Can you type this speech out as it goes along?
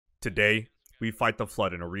Today, we fight the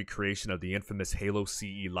Flood in a recreation of the infamous Halo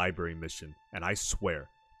CE library mission, and I swear,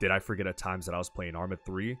 did I forget at times that I was playing Arma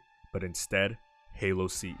 3, but instead, Halo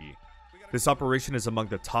CE. This operation is among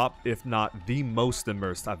the top, if not the most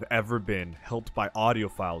immersed I've ever been, helped by audio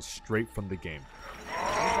files straight from the game.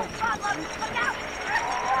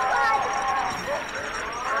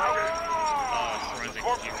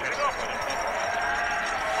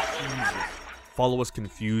 Follow us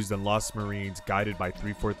confused and lost Marines guided by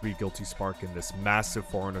 343 Guilty Spark in this massive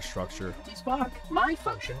foreigner structure. Spark, my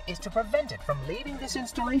function is to prevent it from leaving this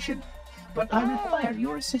installation. But I require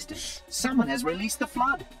your assistance. Someone has released the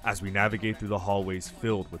Flood. As we navigate through the hallways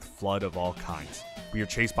filled with Flood of all kinds, we are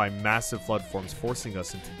chased by massive Flood forms forcing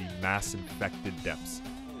us into the mass-infected depths.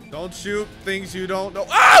 Don't shoot things you don't know.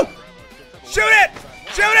 Oh! Shoot it!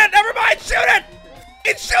 Shoot it! Never mind! Shoot it!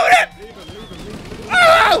 It's shoot it!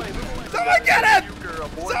 Oh! Someone get it!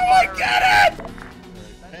 Someone get it!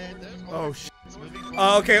 Oh, shit.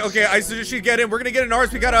 Okay, I suggest you get in. We're gonna get in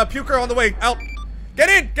ours. We got a puker on the way. Out. Get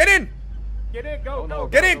in! Get in! Get in, go.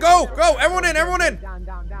 Get in, go! Everyone in, everyone in! Down.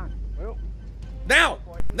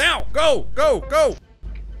 Now! Go!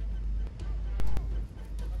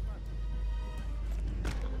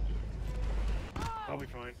 I'll be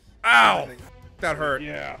fine. Ow! That hurt.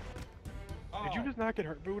 Yeah. Did you just not get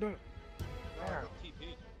hurt, Buddha?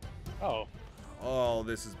 Oh. Oh,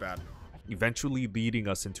 this is bad. Eventually leading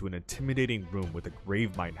us into an intimidating room with a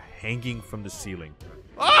Gravemind hanging from the ceiling.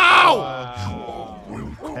 Oh!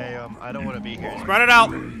 Hey, I don't want to be here. Spread it out!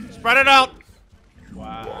 Spread it out!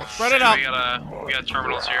 Wow. Spread it out! We got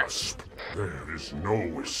terminals here. There is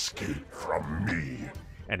no escape from me.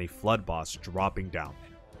 And a Flood boss dropping down.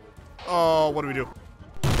 Oh, what do we do?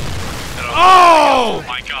 Oh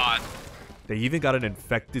my god. They even got an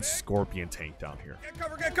infected Scorpion tank down here.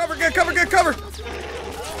 Get cover!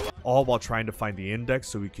 All while trying to find the index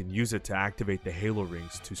so we can use it to activate the Halo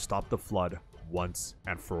rings to stop the Flood once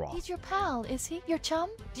and for all. He's your pal, is he? Your chum?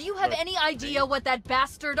 Do you have any idea what that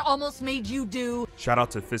bastard almost made you do? Shout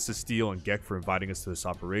out to Fist of Steel and Gek for inviting us to this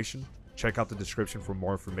operation. Check out the description for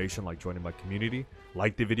more information like joining my community.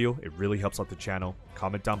 Like the video, it really helps out the channel.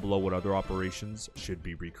 Comment down below what other operations should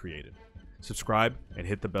be recreated. Subscribe and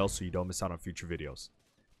hit the bell so you don't miss out on future videos.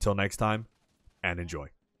 Till next time, and enjoy.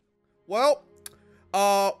 Well,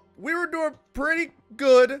 we were doing pretty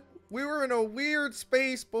good. We were in a weird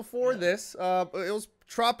space before this. It was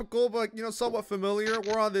tropical, but, you know, somewhat familiar.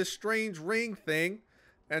 We're on this strange ring thing.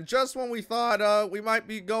 And just when we thought we might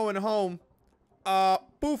be going home,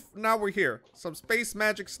 poof, now we're here. Some space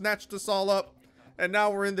magic snatched us all up. And now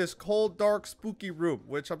we're in this cold, dark, spooky room,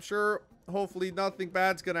 which I'm sure, hopefully, nothing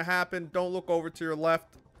bad's gonna happen. Don't look over to your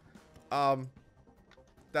left.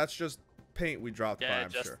 That's just paint we dropped by,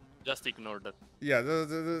 I'm sure. Just ignore that. Yeah,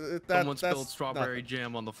 Someone spilled strawberry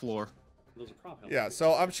jam on the floor. Yeah,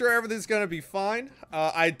 so I'm sure everything's gonna be fine.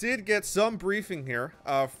 I did get some briefing here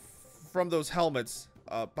from those helmets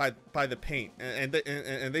by the paint, and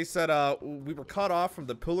they said we were cut off from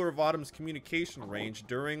the Pillar of Autumn's communication range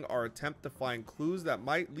during our attempt to find clues that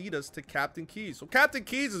might lead us to Captain Keyes. So Captain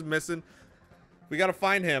Keyes is missing. We gotta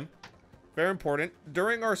find him. Very important.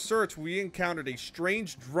 During our search, we encountered a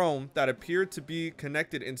strange drone that appeared to be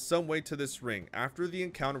connected in some way to this ring. After the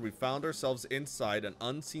encounter, we found ourselves inside an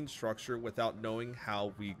unseen structure without knowing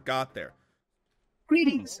how we got there.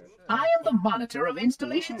 Greetings. I am the monitor of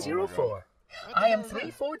Installation 04. I am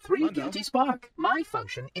 343 Guilty Spark. My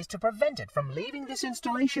function is to prevent it from leaving this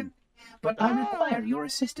installation. But I require your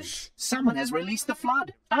assistance. Someone has released the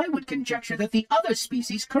Flood. I would conjecture that the other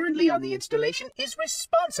species currently on the installation is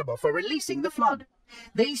responsible for releasing the Flood.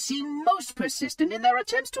 They seem most persistent in their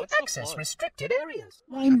attempts to access restricted areas.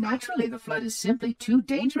 Why, naturally, the Flood is simply too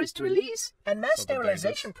dangerous to release, and mass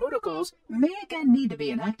sterilization protocols may again need to be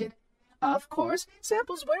enacted. Of course,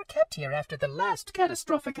 samples were kept here after the last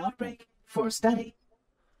catastrophic outbreak for study.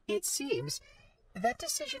 It seems that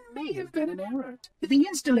decision may have been an error. The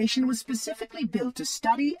installation was specifically built to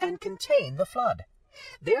study and contain the Flood.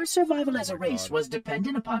 Their survival as a race was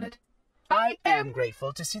dependent upon it. I am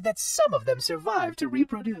grateful to see that some of them survived to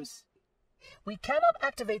reproduce. We cannot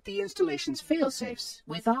activate the installation's failsafes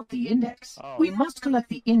without the index. We must collect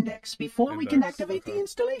the index before we can activate the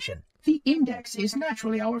installation. The index is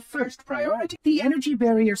naturally our first priority. The energy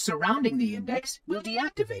barrier surrounding the index will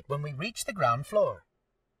deactivate when we reach the ground floor.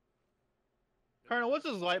 Colonel, what's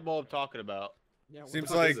this light bulb talking about? Yeah,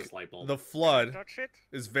 Seems like the Flood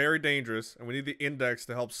is very dangerous, and we need the index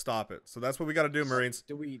to help stop it. So that's what we got to do, Marines.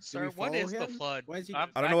 Sir, what is the Flood?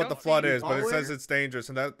 I don't know what the Flood is, but it says it's dangerous,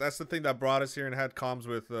 and that's the thing that brought us here and had comms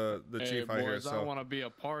with the chief out here. So I want to be a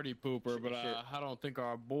party pooper, but I don't think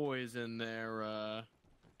our boys in there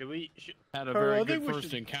Had a very good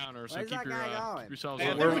first encounter, so keep yourselves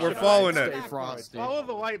on. We're following it. Stay frosty. Follow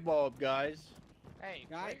the light bulb, guys. Hey,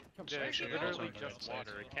 literally just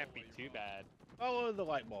water. It can't be too bad. Follow the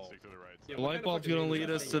light bulb. The light bulb's gonna lead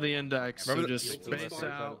us to the index, so just space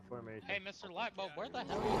out. hey, Mr. Lightbulb, where the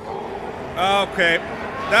hell are you? Okay,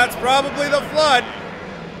 that's probably the flood.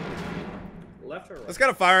 Left or right? Let's get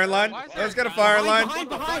a firing line. Let's get a firing line.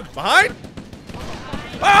 Behind?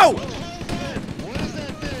 Oh!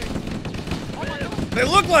 They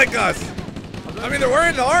look like us. I mean, they're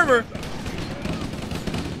wearing the armor.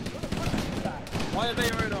 Why are they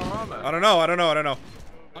wearing our armor? I don't know.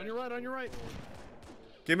 On your right, on your right.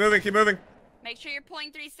 Keep moving, keep moving. Make sure you're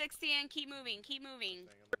pulling 360 and keep moving, keep moving.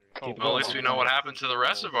 Well, at least we know what happened to the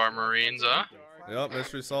rest of our Marines, huh? Yep,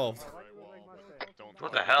 mystery solved.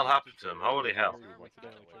 What the hell happened to them? Holy hell.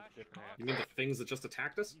 You mean the things that just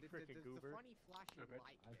attacked us?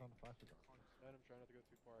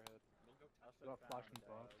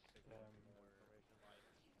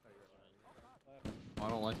 I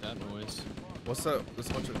don't like that noise. What's up? There's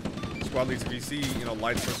a bunch of squad leads. If you see, you know,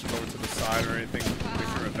 light switches over to the side or anything, make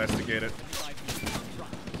sure to investigate it.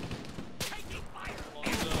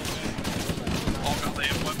 All got the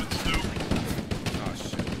weapons too. Oh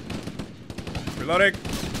shit. Reloading.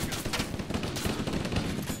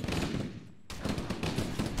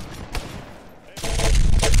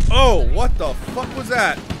 Oh, what the fuck was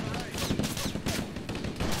that?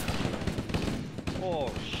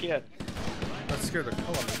 Oh shit. That scared the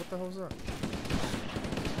hell out of me. What the hell was that?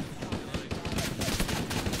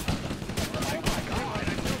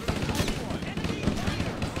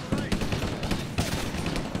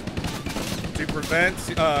 To prevent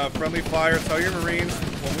friendly fire, tell your Marines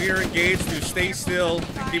when we are engaged to stay still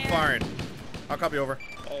and keep firing. I'll copy over.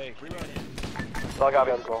 Hey. I'll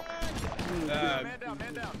copy on the call.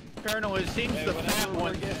 Colonel, it seems the fat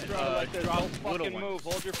one dropped fucking move.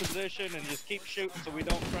 Hold your position and just keep shooting so we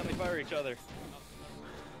don't friendly fire each other.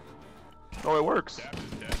 Oh, it works.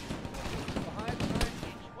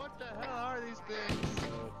 What the hell are these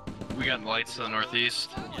things? We got lights to the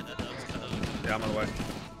northeast. Yeah, I'm on the way.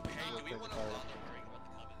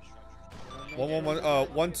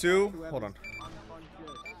 1-2. Hold on.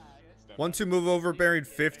 1-2, move over, bearing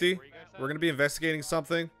 50. We're gonna be investigating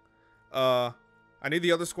something. I need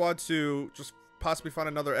the other squad to just possibly find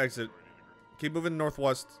another exit. Keep moving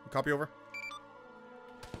northwest. Copy over.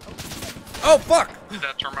 Oh fuck! Is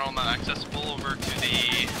that terminal not accessible over to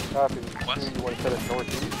the west? You want to set it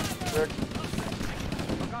northeast, Rick?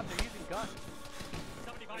 Oh god, they're using guns.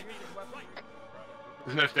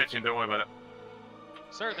 There's no stitching, don't worry about it.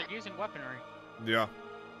 Sir, they're using weaponry. Yeah,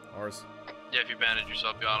 ours. Yeah, if you bandage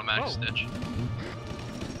yourself, you automatic stitch.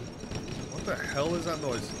 What the hell is that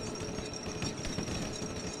noise?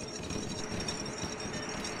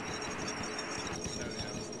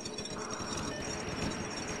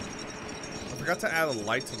 I forgot to add a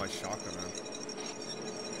light to my shotgun, man.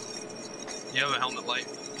 You have a helmet light.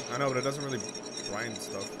 I know, but it doesn't really grind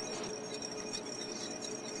stuff.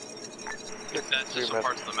 That's just some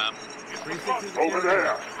parts of the map. Over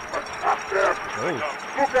there! Attack them! Oh.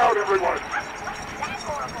 Look out, everyone!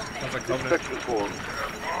 Sounds like Covenant.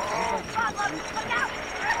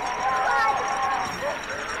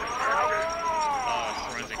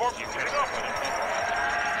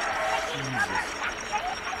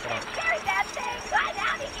 Carry that thing! Right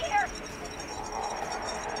out of here!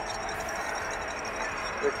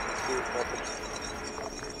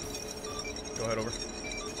 Go ahead, over.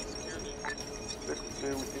 62,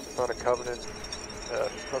 we seem to find a Covenant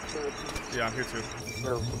structure. Yeah, I'm here too.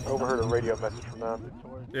 Overheard a radio message from them.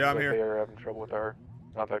 Yeah, I'm here. They are having trouble with our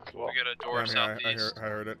contacts as well. We got a door southeast. I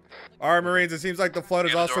heard it. Alright, Marines, it seems like the flood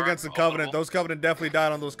is also against the Covenant. Those Covenant definitely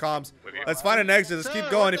died on those comms. Let's find an exit. Let's keep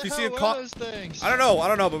going. If you see a com... I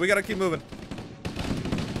don't know, but we gotta keep moving.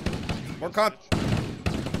 More con...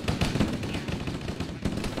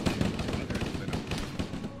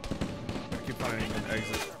 Keep finding an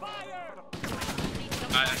exit.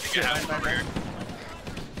 I think I have one over here.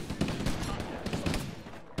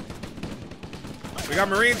 We got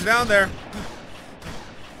Marines down there.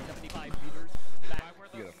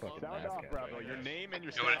 You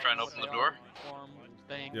want to try and open the door?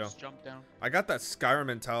 Yeah. I got that Skyrim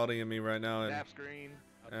mentality in me right now,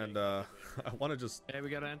 and I want to just we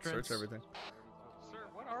got an entrance. search everything. Sir,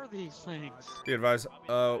 what are these things? Be advised,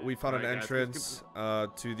 we found an entrance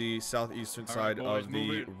to the southeastern side of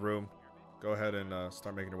the room. Go ahead and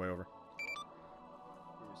start making your way over.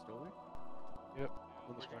 Yep.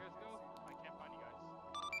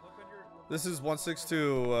 This is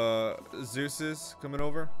 162 Zeus's coming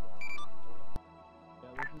over.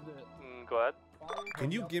 Go ahead.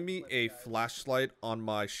 Can you give me a flashlight on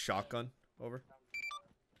my shotgun? Over.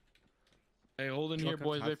 Hey, hold in here,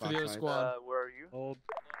 boys. Wait for the other squad. Where are you? Hold.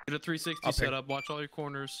 Get a 360 set up. Watch all your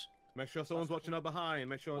corners. Make sure someone's watching up behind.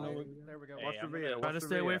 Make sure no one. There we go. Watch the rear. Try to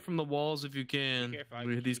stay away from the walls if you can.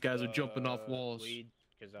 These guys are jumping off walls.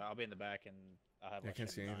 Because I'll be in the back and I'll have. I can't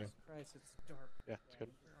see anything. Christ, it's dark. Yeah, it's good.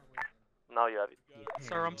 Now you have it.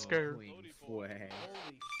 Sir, I'm scared.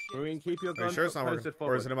 Marine, keep your Are gun you sure it's not posted working?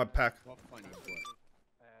 forward. Or is it in my pack?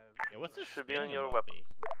 Yeah, what's this? Should be on your weapon.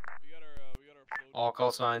 All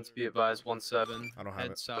call signs, be advised 1-7. I don't have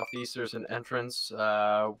Head it. southeast, there's an entrance.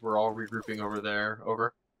 We're all regrouping over there.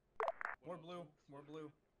 Over. More blue. More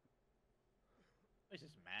blue. This is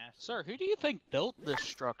mass. Sir, who do you think built this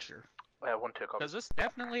structure? One take off. Because this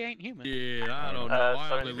definitely ain't human. Yeah, I don't know.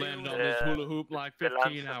 I only landed on this hula hoop like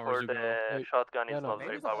 15 hours ago. The shotgun is not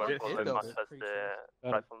very powerful as much as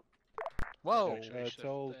the rifle. Whoa.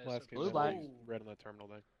 Tell last game. Blue light. Red on the terminal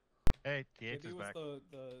there. Hey, the X is back. Oh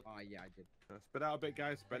yeah, I did. Spread out a bit,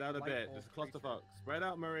 guys. Spread out a bit. Just clusterfuck. Spread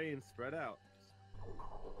out, Marines. Spread out.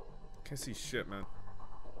 Can't see shit, man.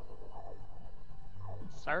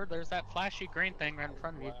 Sir, there's that flashy green thing right in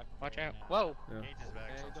front of you. Watch out. Whoa. Yeah. Hey,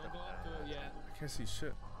 don't go up to it yet. I can't see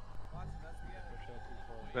shit.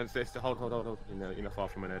 Then stay still. Hold. You're not far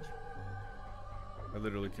from an edge. I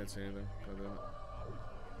literally can't see anything. God damn it.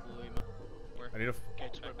 I need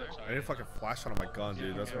a fucking flashlight on my gun,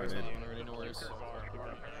 dude. That's what I need.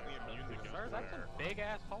 Sir, that's a big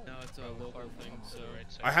ass hole. No, it's a local thing, so.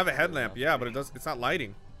 I have a headlamp, yeah, but it's not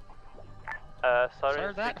lighting. Sorry,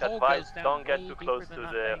 Sir, that take hole advice, goes down don't get way too close deeper to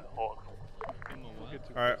than the that thing. hole.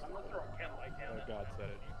 Alright. God said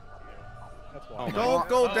it. That's why. Don't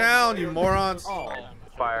go down, you morons!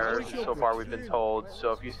 Fire so far we've been told.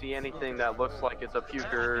 So if you see anything that looks like it's a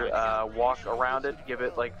puker, walk around it, give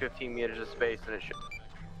it like 15 meters of space, and it should.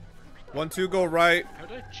 1-2 go right. How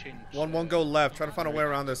do I change 1-1 go left. Try to find a way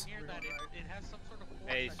around this.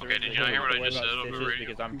 Hey, sir, Okay, did you not hear what I just said over the radio?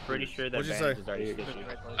 Because I'm pretty sure that What'd you Vans say? is already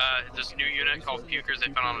stitched. This new unit called Pukers, they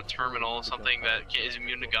found on a terminal something that is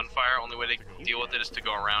immune to gunfire. Only way to deal with it is to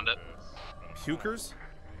go around it. Pukers?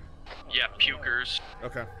 Yeah, Pukers.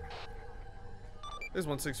 Okay. This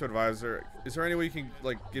is 1-6 advisor. Is there any way you can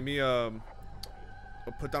like give me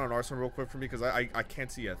put down an arsenal real quick for me? Because I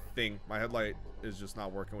can't see a thing. My headlight is just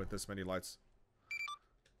not working with this many lights.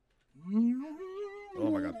 Oh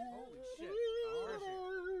my god.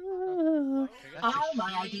 All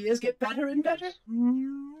my ideas get better and better.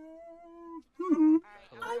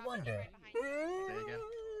 I wonder.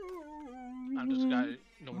 I'm just a guy.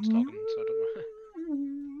 No one's talking, so I don't know.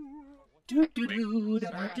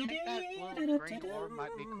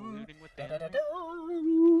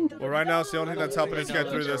 Well, right now, it's the only thing that's helping us get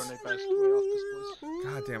through this.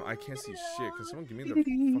 God damn, I can't see shit. Can someone give me the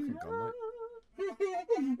fucking gun light?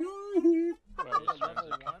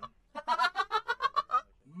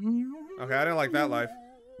 Okay, I didn't like that light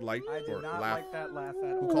or laugh. Like that laugh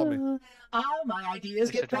at Who called me? All my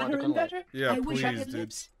ideas get better and better. Yeah, I wish I please, had dude.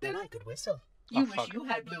 lips, then I could whistle. You wish you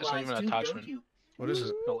had blue eyes too, don't you? What is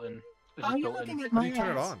it? Built in. Are you looking at How my do you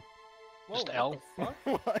turn it ass? on? Just L.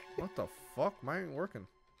 What the fuck? Mine ain't working.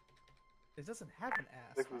 It doesn't have an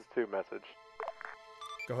ass. 6-2 message.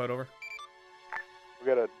 Go ahead over. We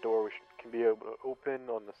got a door we can be able to open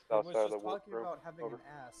on the south was side of the just work talking room. about having Over. an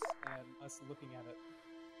ass and us looking at it.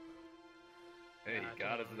 Hey,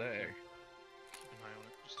 God is there.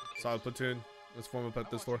 Solid platoon. Let's form up at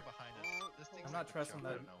this door. I'm not trusting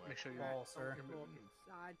that wall, sir.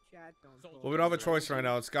 Well, we don't have a choice right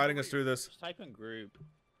now. It's guiding us through this. Just type in group,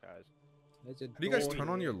 guys. How do you guys turn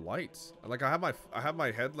on your lights? Like I have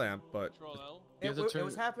my headlamp, but It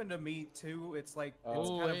was happening to me too. It's like it's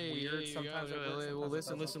kind of weird. Sometimes it works, Well,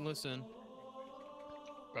 sometimes it listen.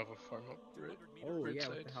 Bravo farm up. Oh yeah,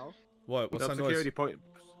 what the hell? what? What's that noise? Security point.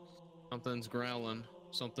 Something's growling.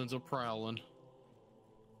 Something's a prowling.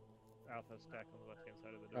 Alpha's back on the left hand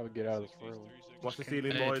side of the door. I would get out of this room. Watch the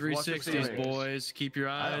ceiling, Hey, boys. Watch the 360s, ceiling. boys. Keep your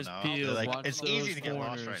eyes peeled. Like, Watch it's those easy to get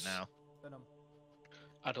corners. lost right now. Venom,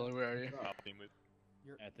 Adelaide, where are you?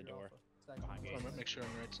 you're At the you're door. Alpha. I'm gonna make sure I'm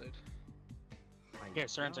right side. Here,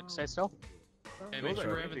 Serenzic, stay still. Hey, make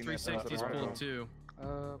sure we have a 360s pulled too.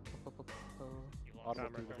 No,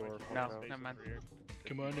 never mind.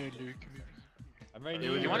 Come on in, Luke. I'm ready.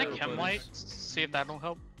 You want a chem light? See if that'll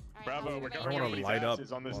help. I Bravo, don't want to light up.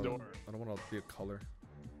 On this door. I don't want to be a color.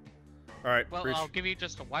 All right, Well, preach. I'll give you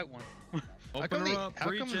just a white one. Open her up, How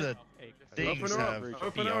preach come it. the things Open her up, have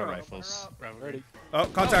open her BR up. rifles? Ready. Oh,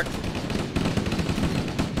 contact.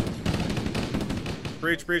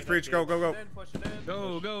 Preach. Go. Go.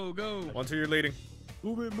 1-2, you're leading.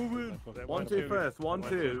 Move in, move in. 1, 2 first. 1, 2.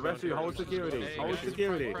 The rest of you hold security. Hold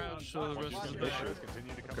security.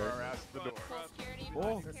 Continue to cover our ass to the door.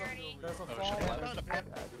 Oh, there's a fall.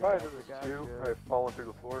 Right, Alright, falling through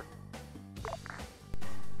the floor.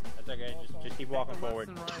 That's okay. Just keep walking forward.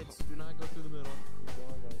 Do not go through the middle.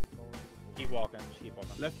 Keep walking. Just keep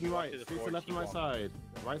walking. left and right. Face the left and right side.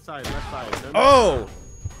 Right side, left side. No, Oh!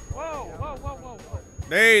 Whoa, whoa, whoa, whoa, whoa.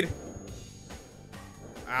 Nade!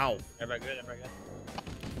 Ow. Everybody good? Everybody good?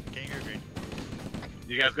 Can you hear green?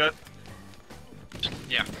 You guys good?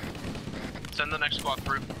 Yeah. Send the next squad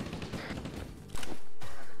through.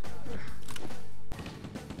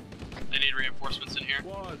 They need reinforcements in here.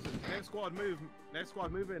 Squads. Next squad move. Next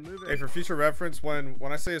squad move in. Move in. Hey, for future reference, when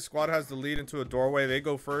I say a squad has the lead into a doorway, they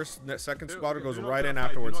go first. Second squad goes right in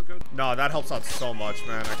afterwards. No, that helps out so much,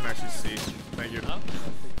 man. I can actually see. Thank you.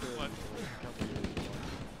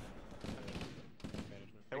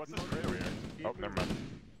 Hey, what's this gray over here? Oh, never mind.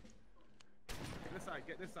 This side,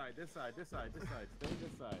 get this side, this side, this side, this side. Stay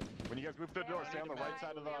this side. When you guys move to the door, stay on the right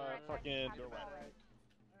side of the fucking doorway.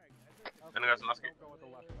 And guys, last game.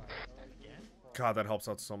 God, that helps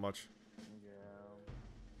out so much.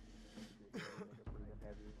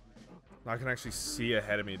 I can actually see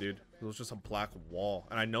ahead of me, dude. It was just a black wall.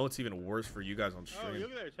 And I know it's even worse for you guys on stream. Oh,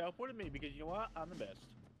 look at there. Teleported me because you know what? I'm the best.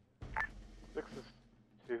 6 is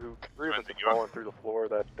 2. 3 of us are falling through the floor.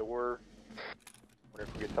 That door. Wonder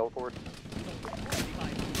if we get teleported.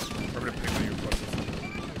 I'm gonna pick up your questions.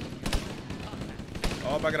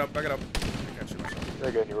 Oh, back it up, back it up. I can't shoot myself. There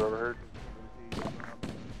again, you were overheard.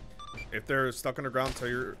 If they're stuck underground, tell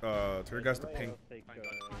your guys to ping.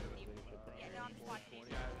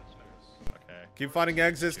 Keep finding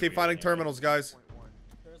exits, keep finding terminals, guys.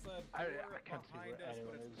 I can't see it.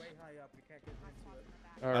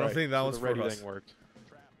 I don't think that was for us.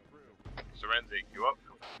 Serenzi, you up?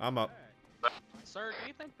 I'm up. Sir, do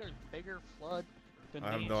you think there's bigger flood than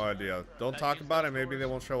I have these? no idea. Don't talk about it, maybe they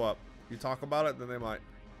won't show up. You talk about it, then they might.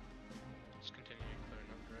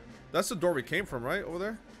 That's the door we came from, right? Over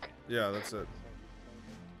there? Yeah, that's it.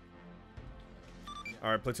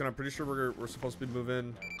 Alright, Platoon, I'm pretty sure we're supposed to be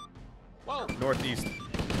moving northeast.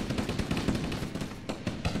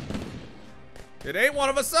 It ain't one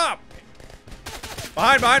of us up!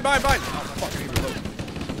 Behind! Oh, fucking even look.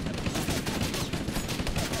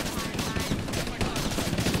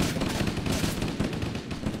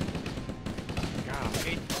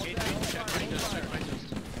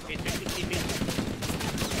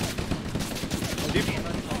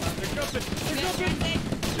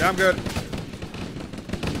 Yeah, I'm good.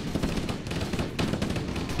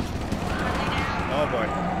 Oh boy.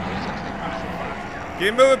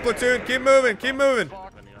 Keep moving, platoon. Keep moving. Keep moving.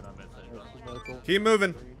 Keep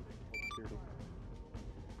moving.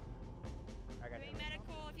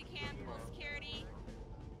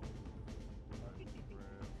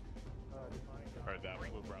 Alright, that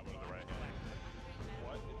blue Bravo to the right.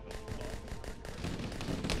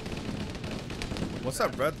 What's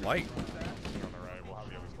that red light?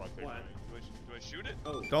 Do I shoot it?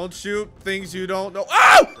 Oh. Don't shoot things you don't know.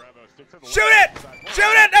 Oh! Shoot it! Shoot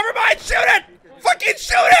it! Never mind! Shoot it! Fucking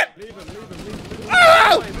shoot it!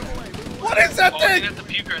 Oh! What is that thing? I think that's a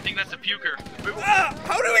puker. I think that's a puker.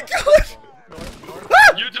 How do we kill it?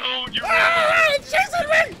 You don't. You it's chasing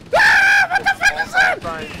me! What the fuck is that?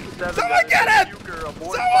 Someone get it!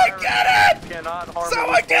 Someone get it!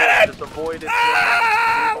 Someone get it!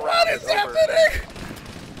 What is happening?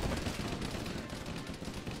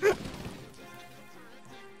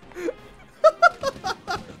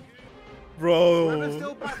 Bro,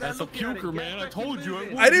 that's a puker, man. I told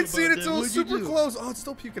you. I didn't see it until it was super close. Oh, it's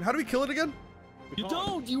still puking. How do we kill it again? You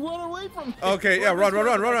don't. You run away from it. Okay, yeah, run. I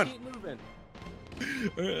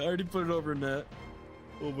already put it over net.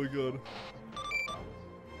 Oh my god.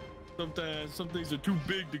 Sometimes some things are too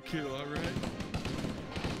big to kill. All right.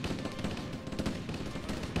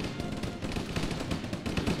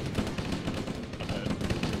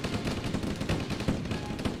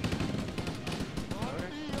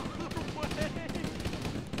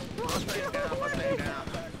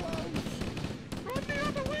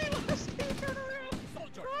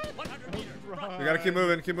 We gotta keep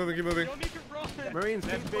moving, keep moving, keep moving. Marines,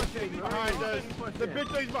 big thing behind us. The big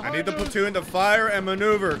thing's behind us. I need the platoon to fire and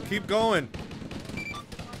maneuver. Keep going.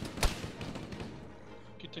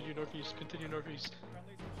 Continue northeast. Continue northeast.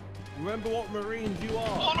 Remember what Marines you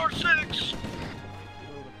are. On our 6.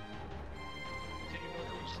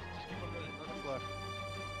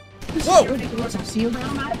 Whoa! Security doors are sealed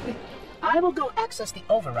automatically. I will go access the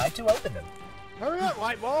override to open them. Hurry up,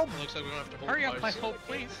 light bulb! Looks like we don't have to hold. Hurry up, light bulb,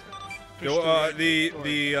 please. Yo,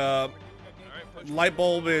 light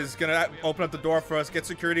bulb is gonna open up the door for us. Get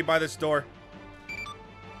security by this door.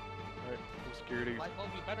 Alright, security. Light bulb,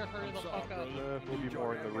 you better hurry the fuck up. Maybe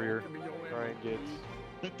more in the rear. Try and get.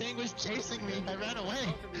 The thing was chasing me. I ran away.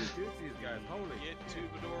 Get to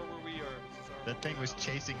the door where we are. The thing was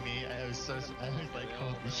chasing me. I was like,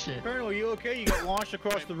 holy shit. Colonel, you okay? You got launched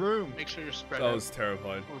across the room. Make sure you're spread out. That was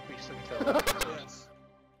terrifying.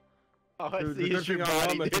 Oh, I Dude, see the it's good your thing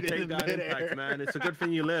body, Arma can dude, take in that midair. impact, man. It's a good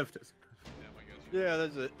thing you lived. Yeah,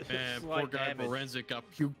 that's it. Man, poor guy Forensic got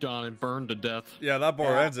puked on and burned to death. Yeah, that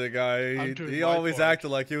Forensic guy, he always acted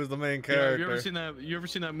like he was the main character. You ever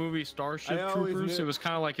seen that movie Starship I always Troopers? knew. It was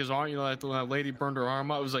kind of like his arm, you know, like when that lady burned her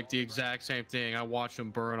arm out. It was like the exact same thing. I watched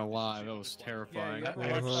him burn alive. That was terrifying. That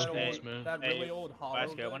really old hollow.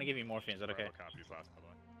 I want to give you morphine. Is that okay?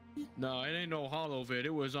 No, it ain't no hollow vid.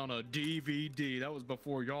 It was on a DVD. That was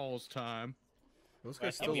before y'all's time. Those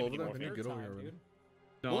guys still over there? They need to get over here already.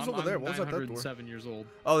 No, What was over there? What was that door? 907 years old.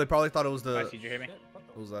 Oh, they probably thought it was the. I see. Did you hear me?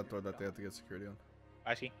 It was that door that they had to get security on.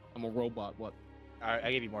 I see. I'm a robot. What?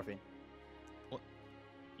 I gave you morphine. What?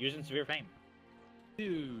 Using severe pain.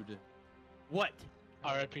 Dude. What?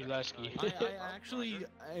 R.I.P. Lasky.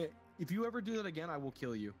 If you ever do that again, I will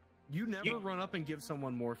kill you. You never run up and give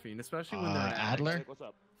someone morphine, especially when they're an addict. Adler? What's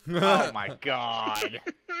up? Oh my god.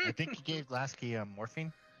 I think he gave Lasky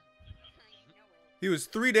morphine. He was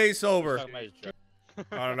 3 days sober.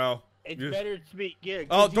 I don't know. It's better to be. Yeah,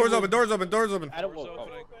 Oh, doors open, doors open, doors open. I don't.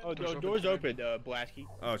 Doors open, Blasky.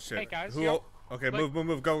 Oh shit. Hey guys. Who? Okay, move,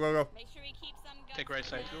 go, go, go. Make sure he keeps them guns. Take right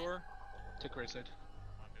side. Door. Take right side.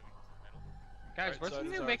 Guys, where's the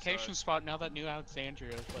new vacation spot now that New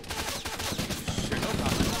Alexandria is like...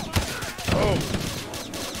 Oh!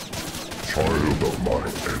 Child of my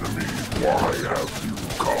enemy, why have you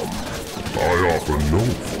come? I offer no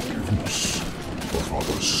forgiveness, but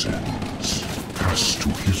father's sins has to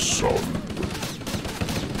his son.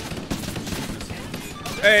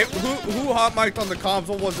 Hey, who hot mic'd on the comms?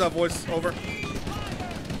 What was that voice? Over.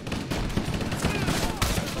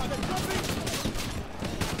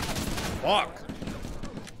 Fuck.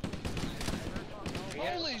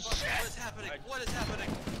 Holy shit! What is happening? What is happening?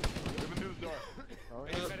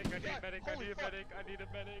 I need a medic. I need a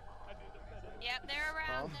medic. Yep, they're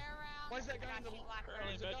around. They're around. Why is that guy in the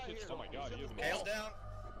Oh my god, he is Tails down.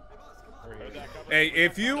 Hey,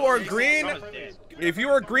 if you are green,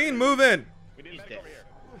 move in. We need a medic over here.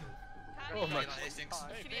 Oh my god.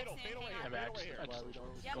 I'm actually...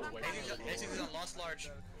 Hastings is on Lost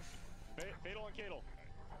Large. Fatal and Kale.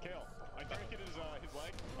 My tourniquet is his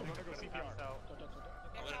leg. I'm gonna go CPR.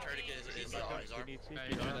 I'm gonna tourniquet his arm.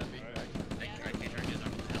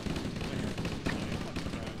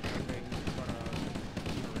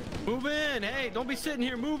 Move in! Hey, don't be sitting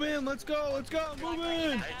here. Move in. Let's go. Move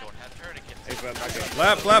in. I don't have tourniquets.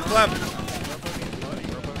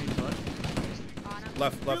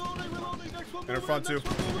 Left. In her front too.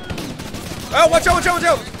 Oh, watch out!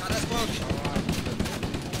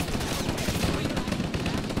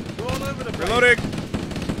 Reloading.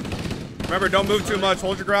 Remember, don't move too much.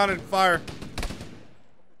 Hold your ground and fire.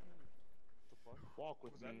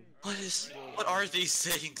 What are these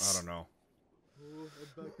things? I don't know.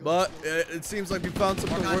 But it seems like we found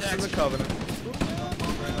something worse than the Covenant.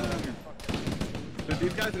 Dude,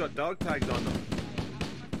 these guys got dog tags on them.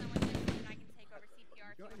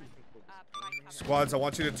 Squads, I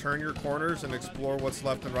want you to turn your corners and explore what's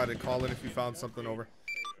left and right and call in if you found something over.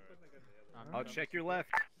 I'll check your left.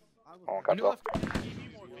 Oh, copy all.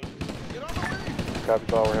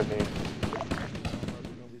 Copy all, we're heading east.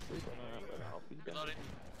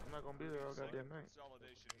 I'm not gonna be there all goddamn night.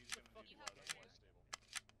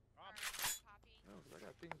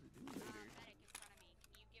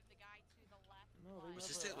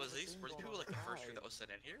 Were these people like the first group that was sent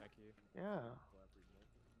in here? Yeah.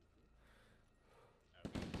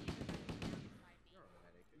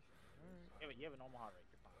 Yeah, but you have a normal heart rate.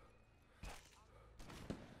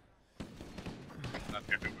 You're fine. Not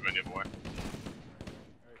good for any boy.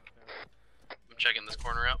 I'm checking this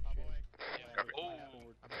corner out. Oh.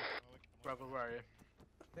 Bravo, where are you?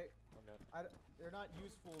 They're not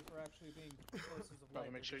useful for actually being sources of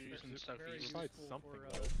light. Make sure you're using stuff besides something.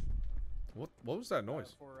 What was that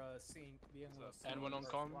noise? For seeing being able to see anyone on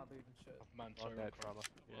comm? Man, on that trauma.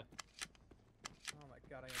 Yeah. Oh my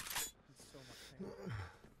god, I am in so much pain.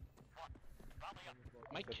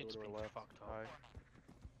 My kid's been fucked up.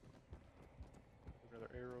 Another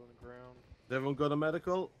arrow in the ground. Has everyone got a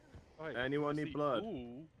medical? Anyone need blood?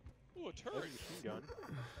 Ooh, a turret. Gun.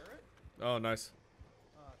 Oh, nice.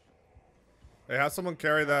 Hey, have someone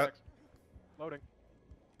carry that. Loading.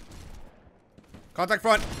 Contact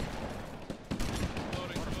front.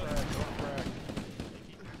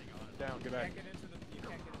 Get back. You can't get into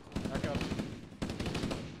the. Back up.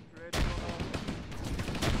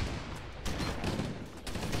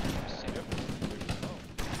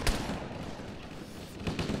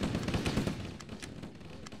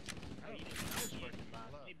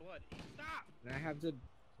 Can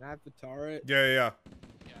I have the turret? Yeah.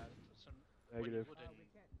 Negative.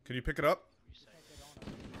 Can you pick it up?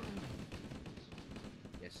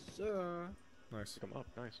 Yes, sir. Nice. Come up,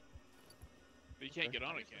 nice. But you can't get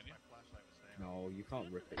on it, can you? No, you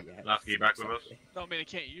can't rip it yet. Last key back with us. No, I mean, I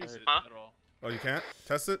can't use it Huh? at all. Oh, you can't?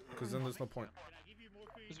 Test it? Because then there's no point.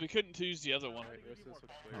 Because we couldn't use the other one.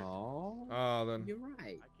 Oh. Then. You're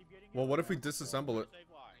right. Well, what if we disassemble it?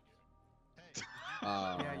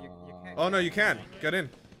 Yeah, you can't. Oh, no, you can. Get in.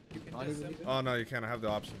 disassemble? Oh, no, you can't. I have the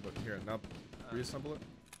option, but here, now reassemble it.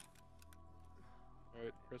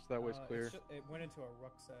 Alright, rest that way's clear. It went into a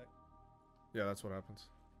rucksack. Yeah, that's what happens.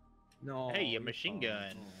 No. Hey, a machine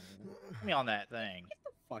gun. Put me on that thing. Get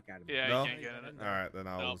the fuck out of Yeah, No? you can't get in it. Alright, then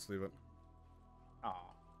I'll Nope. just leave it. Aw.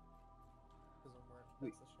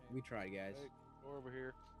 We tried, guys. Door over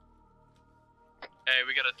here. Hey,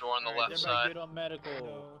 we got a door on the left side. Get on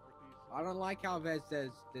medical. I don't like how Vez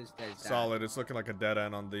does that. Solid. It's looking like a dead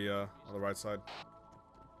end on the right side.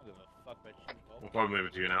 We'll probably move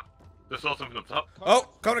it to you now. There's also something up top. Oh,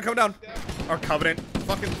 Covenant, come down. Our Covenant.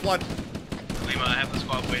 Fucking flood. Lima, I have the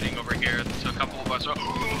squad waiting over here, so a couple of us are.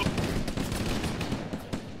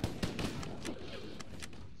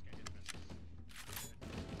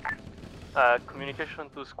 Communication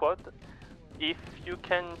to squad. If you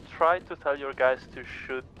can try to tell your guys to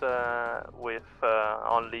shoot with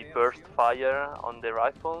only burst fire on the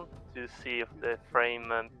rifle to see if the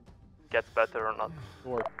frame gets better or not.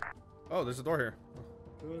 Door. Oh, there's a door here.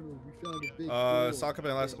 Soccer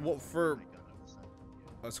last. Well, for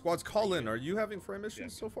squads, call in. Are you having frame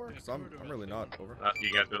issues so far? Because I'm really not. Over.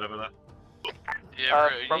 You guys good over there? Yeah,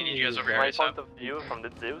 from you guys over here. my point of view, from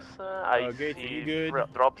the Zeus, I see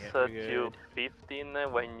drops to 15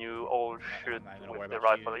 when you all shoot with the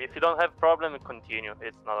rifle. If you don't have problem, continue.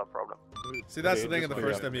 It's not a problem. See, that's the thing in the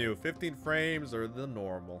first MEU. 15 frames are the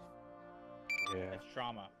normal. Yeah. That's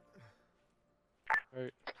trauma.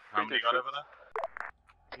 Alright. How many got over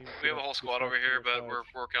there? We have a whole squad over here, but we're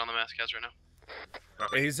working on the mass cats right now.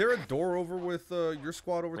 Hey, is there a door over with your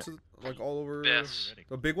squad over to like all over? Yes.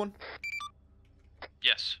 The big one.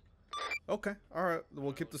 Yes. Okay. All right.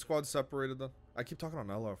 We'll keep the squad separated then. I keep talking on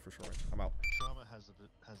LR for sure. I'm out. Trauma has the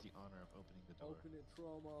honor of opening the door. Open it,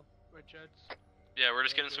 trauma. Right, Jets? Yeah, we're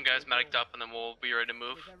just getting some guys mediced up, and then we'll be ready to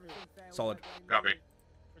move. Solid. Copy.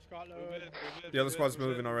 The other squad's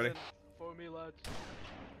moving already. For me, lads.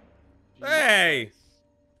 Hey!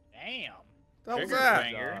 Damn. That was that.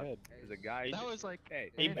 There's a guy. That was like.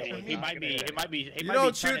 He might be. You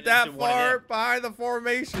don't shoot that far behind the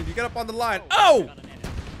formation. You get up on the line. Oh!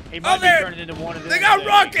 He might be turning into one of them. They got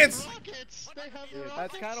rockets!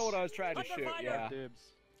 That's kind of what I was trying to shoot. Yeah.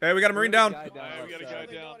 Hey, we got a Marine down. We got a guy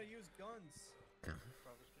down.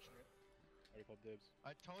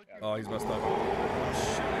 I told you. Oh, he's messed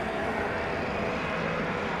up.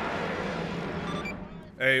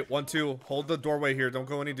 Hey, 1-2. Hold the doorway here. Don't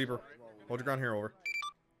go any deeper. Hold your ground here, over.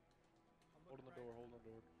 Holding the door, holding the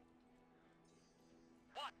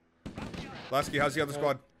door. Lasky, how's the other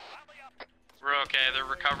squad? We're okay. They're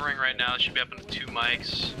recovering right now. They should be up in 2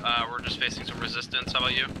 mics. We're just facing some resistance. How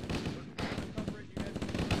about you?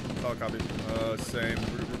 Oh, copy. Same.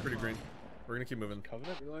 We're pretty green. We're gonna keep moving.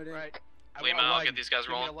 Right. Lima, I'll get these guys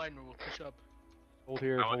rolling. We'll push up. Hold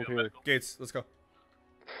here, hold here. Gates, let's go.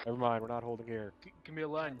 Never mind, we're not holding here. Give me a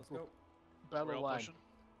line. Let's go. Battle line.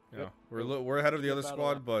 Yeah, Yep. we're ahead of the other Battle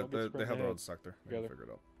squad, line. but Don't get they have their own sprint sector. They can Together. figure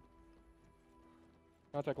it out.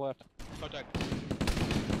 Contact left. Contact.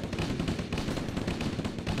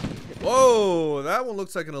 Whoa, that one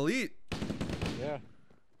looks like an elite. Yeah.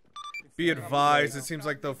 Be advised, it seems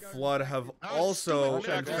like the flood have also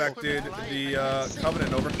infected the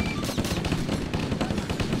Covenant, over.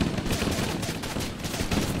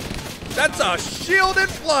 That's a shielded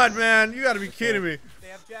flood, man. You gotta be kidding me. They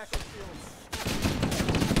have jacket shields.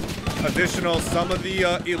 Additional, some of the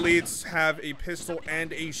elites have a pistol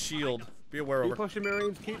and a shield. Be aware, Keep over. pushing,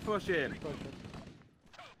 Marines. Keep pushing.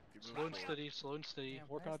 Slow and steady, slow and steady.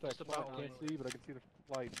 More contact. Just I about can't see, but I can see the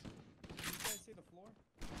lights. Can you guys see the floor?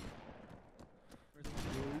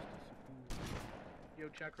 Yo,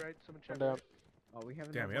 check right. Someone check Come down. right. Oh, we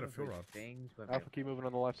haven't. Damn, we had a fuel rod. Alpha, keep moving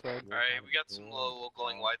on the left side. Alright, we got some low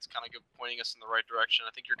glowing lights kind of pointing us in the right direction.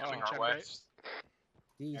 I think you're coming our check way.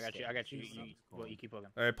 right. I got you. You keep looking.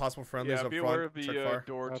 Hey, possible friendlies Yeah, up be aware front. of Check the fire.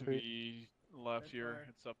 door to Copy. the left here.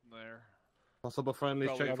 It's up in there. Possible friendlies,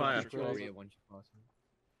 Probably check have fire. extra close.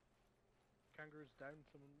 Kangaroo's down.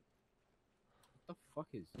 Someone. What the fuck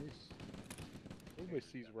is this? Everybody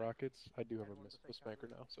sees rockets. I do have a spanker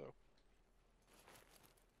now, so.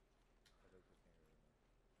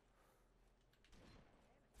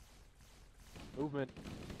 Movement.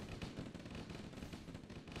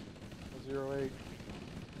 08.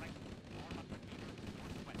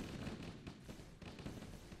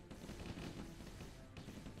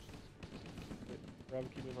 Bravo,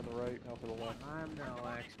 keep him on the right, Alpha the left. I'm no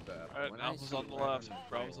expert. Alright, Alpha's on the left,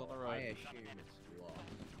 Bravo's on the right. I assume it's lost.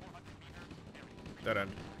 Dead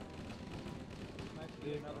end.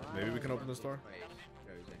 Maybe we can open this door.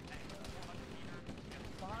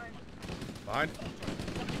 Behind.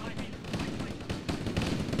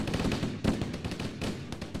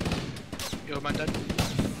 Yo, man, dead.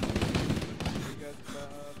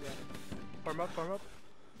 Farm up, farm up.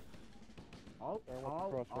 Oh,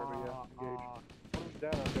 One's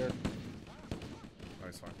down out there.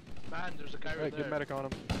 Nice, fine. Man, there's a guy right there. Get medic on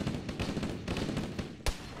him.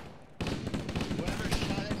 Whoever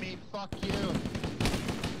shot at me, fuck you.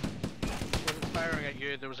 Wasn't firing at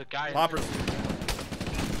you. There was a guy. Poppers.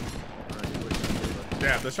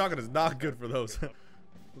 Damn, the shotgun is not good for those.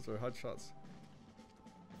 Those are hot shots.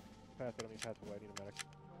 Path it, I mean path away, I need a medic.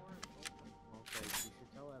 Okay, you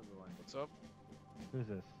should tell everyone. What's up? Who's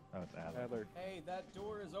this? Oh, it's Adler. Hey, that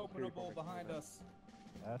door is openable behind us.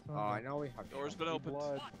 That's Oh, I know we have. Door's been opened.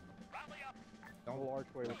 Don't Little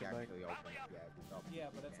archway with the bank. actually open it yet. It's up. Yeah,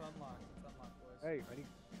 but it's unlocked. It's unlocked, boys. Hey, I need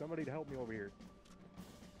somebody to help me over here.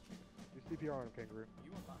 Do CPR on him, Kangaroo.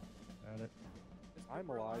 You alive? Got it. Is I'm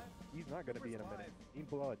Cooper alive. He's not gonna be in a Cooper's minute. alive. Need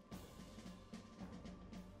blood.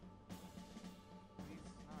 He's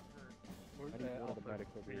not hurt. I need one of the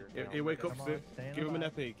medics over here. Hey, wake up, Come on, Sid. stay Give him an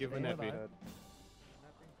alive. epi. Give him an Stay epi. alive.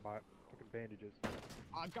 Fucking bandages.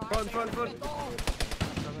 Oh, God, Front.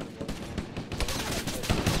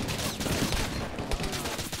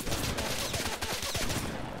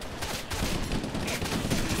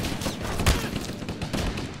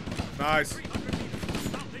 Nice.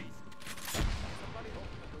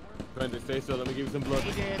 Brandon, stay still. Let me give you some blood.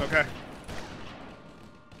 Okay.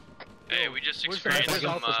 Hey, we just Where's experienced some,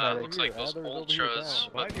 Alpha's medic? looks like those Adler's over here ultras, down.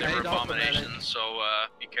 but I they were need Alpha medic. abominations, so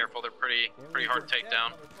be careful, they're pretty hard to take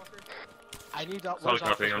down. I need that. Sorry, Where's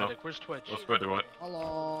Alpha's copying, medic? Where's Twitch? Let's spread the right.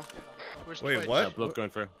 Hello. Where's Wait, Twitch? what? Blood going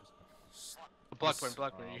for. Blackburn,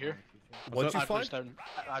 you here? What'd you Adler's find?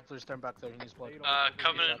 Adler's down back there. He needs blood.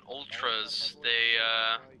 Covenant ultras,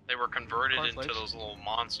 they were converted into those little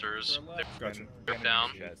monsters. They Gotcha. ripped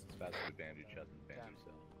down. Yo,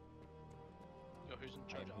 who's in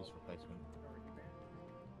charge? Who's replacement?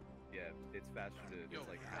 Yeah, it's faster to. Yo, It's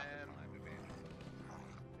like half the time advantage.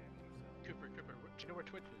 Cooper, do you know where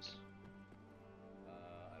Twitch is? I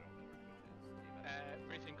don't know where Twitch is.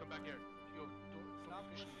 Everything, come back here. Yo, stop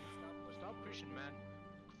pushing. Stop pushing, man.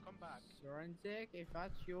 Come back. Forensic, if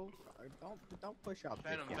that's you, don't push up.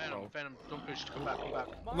 Venom, don't push. Come back.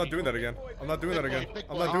 I'm not doing that again. I'm not doing that again.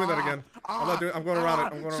 I'm not doing that again. I'm going around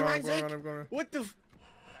it. I'm going around it. I'm going around. What the?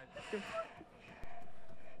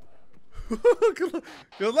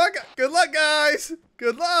 Good luck. Good luck, guys.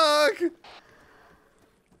 Good luck.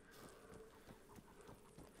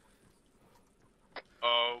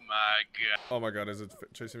 Oh my god. Oh my god, is it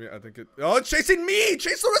chasing me? I think it. Oh, it's chasing me!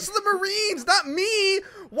 Chase the rest of the Marines, not me!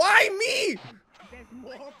 Why me? There's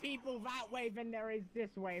more people that way than there is this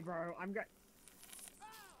way, bro. I'm good.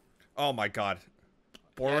 Oh my god.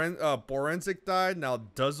 Borenzik died. Now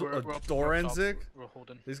does Dorenzik? We're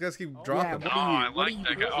holding. These guys keep dropping. Oh, I like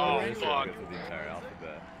that guy. Oh, fuck. The entire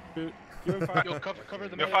alphabet. Yo, cover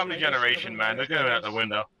the You're medics. family generation, man. They're going out the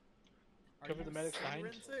window. Cover the medics behind.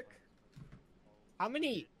 How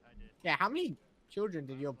many? Yeah, how many children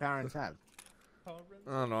did your parents have? I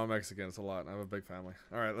don't know. I'm Mexican. It's a lot. I have a big family.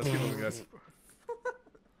 All right, let's keep moving, guys.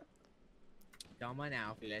 Come on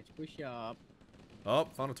now, let's push up. Oh,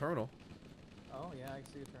 found a terminal. Oh yeah, I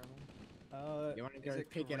see a terminal. You want to go is it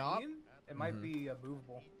pick it up? green? It might be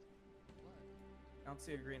movable. I don't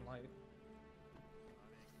see a green light.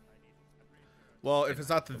 Well, if it's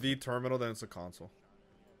not the V terminal, then it's a console.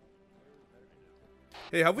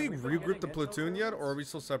 Hey, have we regrouped the platoon yet, or are we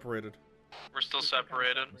still separated? We're still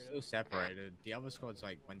separated. Still separated. The other squads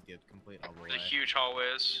like went the complete other way. The huge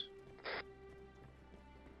hallways.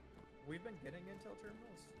 We've been getting intel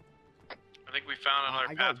terminals. I think we found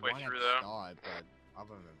another I got pathway one through at though. start, but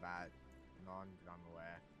other than that, none that I'm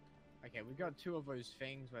aware. Okay, we got two of those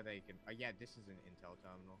things where they can. Yeah, this is an intel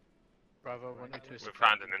terminal. Bravo, 182. We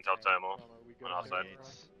found an intel terminal on our side.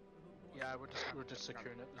 Yeah, we're just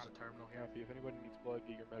securing it. There's a terminal here. If anybody needs blood,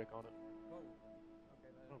 get your medic on it.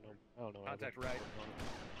 I don't know. Contact right.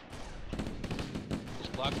 Is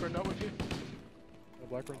Blackburn not with you? The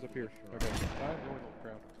Blackburn's up here. Okay. I'm going to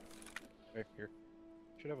crowd. Okay, here.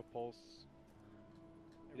 Should have a pulse.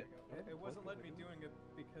 It wasn't letting me doing it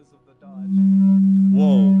because of the dodge.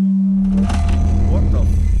 Whoa. What the?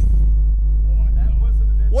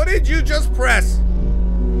 What did you just press?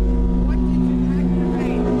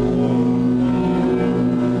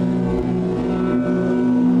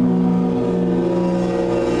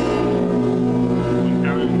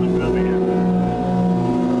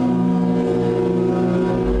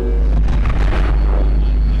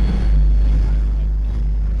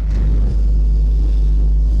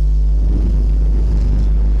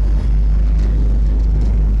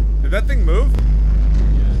 Did that thing move?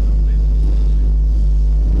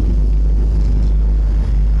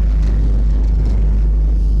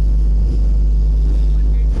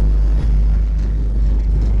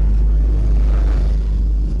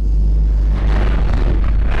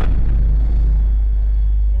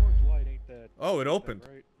 Oh, it opened.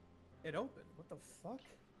 It opened. What the fuck?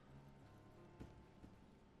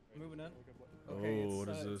 Moving in. Oh, Okay, what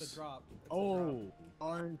is it's this? a drop. It's a Oh, drop.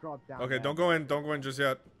 orange drop down. Okay, there. don't go in. Don't go in just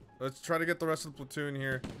yet. Let's try to get the rest of the platoon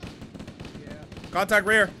here. Yeah. Contact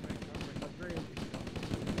rear.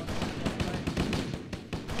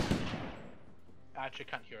 I actually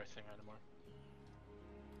can't hear a thing anymore.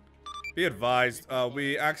 Be advised,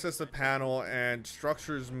 we accessed the panel and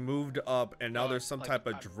structures moved up, and now there's some like, type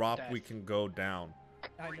of drop we can go down.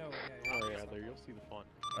 I know. Oh yeah, there you'll see the fun.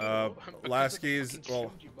 Lasky's,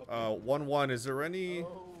 well, 1-1. Is there any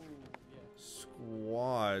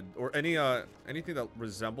squad or any anything that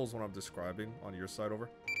resembles what I'm describing on your side? Over.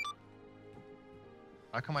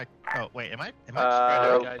 How come I? Oh wait, am I? Can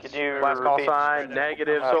you last call sign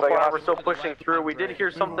negative? So far, we're still pushing through. We did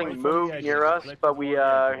hear something move near us, but we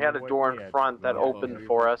had a door in front that opened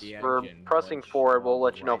for us. We're pressing forward. We'll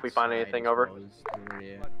let you know if we find anything. Over.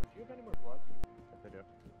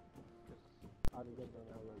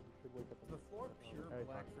 The floor pure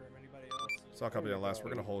black for anybody else. So I'll copy that last. We're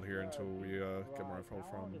gonna hold here until we get more info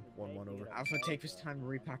from 1-1 over. Also, take this time to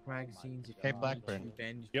repack magazines. If Hey, you need Blackburn. to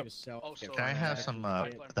bend yourself. Can I have some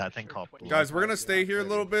that thing called? Guys, we're gonna stay here a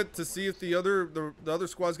little bit to see if the other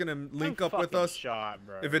squad's gonna link up with us.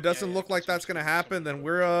 If it doesn't look like that's gonna happen, then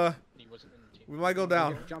we might go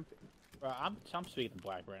down. Bro, I'm speaking to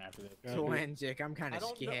Blackburn after this. Forensic, I'm kind of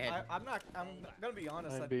scared. I'm gonna be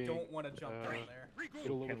honest. I don't want to jump down there.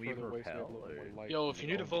 Can we repel? Yo, if you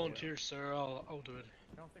need a volunteer, sir, I'll do it.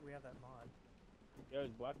 I don't think we have that mod. Yo,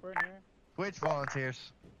 is Blackburn here? Which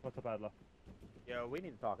volunteers? What's up, Adler? Yo, we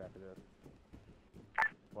need to talk after this.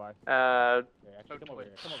 Why?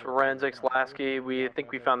 Forensics, Lasky. We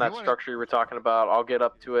think we found that structure you were talking about. I'll get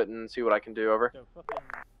up to it and see what I can do. Over.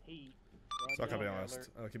 So I'll copy that last.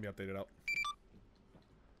 Keep me updated out.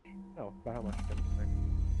 No, but how much?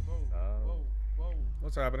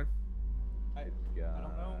 What's happening? I don't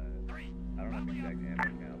know. I don't have the exact ammo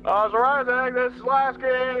count. Zorazek, this is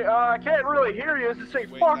Lasky. I can't really hear you. This is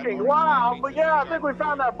fucking loud. But yeah, I think we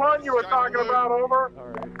found that button you were talking about. Over.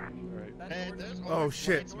 Oh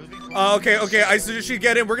shit. Okay. I suggest you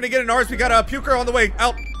get in. We're gonna get in ours. We got a puker on the way.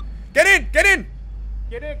 Out. Get in. Get in.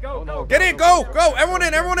 Go. Get in. Go. Everyone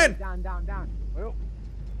in.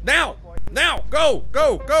 Down. Now. Go.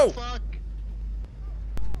 Fuck.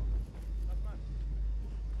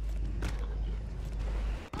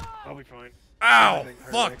 I'll be fine. Ow!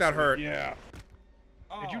 Fuck, that hurt. Yeah.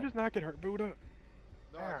 Did you just not get hurt, Buddha?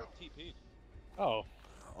 No, I got TP'd. Oh.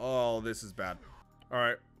 Oh, this is bad. All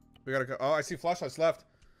right, we gotta go. Oh, I see flashlights left.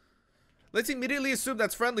 Let's immediately assume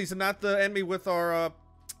that's friendlies and not the enemy with our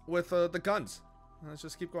the guns. Let's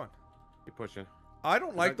just keep going. Keep pushing. I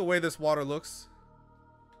don't like the way this water looks.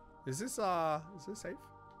 Is this safe?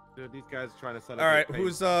 Dude, these guys are trying to set up. All right,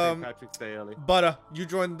 who's St. Patrick's Day early. Butta, you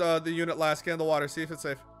joined the unit last. Scan the water. See if it's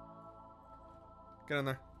safe. Get in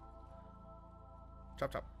there.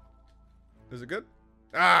 Chop. Is it good?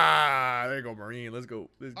 Ah, there you go, Marine. Let's go.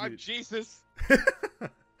 I'm Jesus.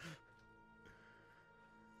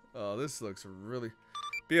 Oh, this looks really.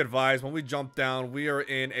 Be advised, when we jump down, we are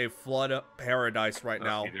in a flood paradise right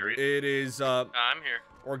now. It is I'm here.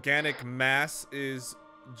 Organic mass is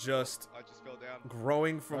just fell down.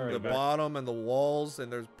 growing from the bottom and the walls,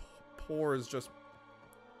 and there's pores just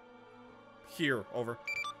here. Over.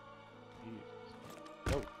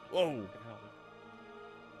 Whoa.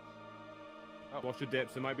 Watch your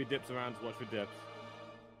dips. There might be dips around. Watch your dips.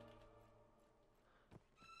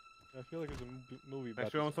 I feel like there's a movie.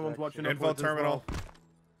 Make sure someone's watching. Info terminal.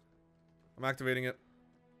 I'm activating it.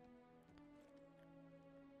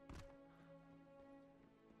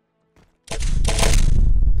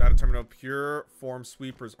 Data terminal. Pure form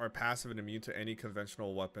sweepers are passive and immune to any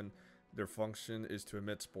conventional weapon. Their function is to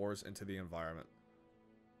emit spores into the environment.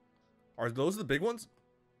 Are those the big ones?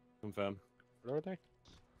 Confirm. What are they?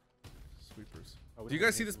 Sweepers. Oh, Do you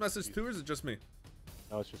guys see this message too, or is it just me?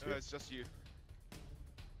 No, it's just you. It's just you.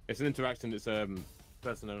 It's an interaction. It's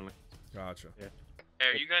person only. Gotcha. Yeah. Hey,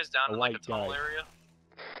 are you guys down in like a tunnel guy. area?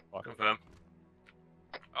 Confirm.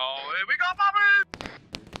 Oh, hey, we got Bobby!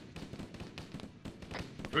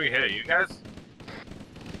 We here, you guys?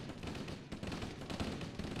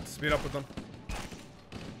 Speed up with them.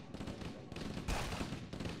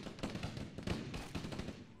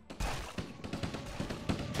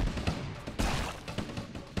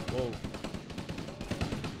 Whoa.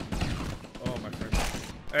 Oh, my friend.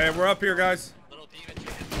 Hey, we're up here, guys. Little demon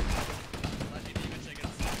chickens. Fleshy demon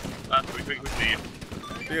chickens. Last week we see you.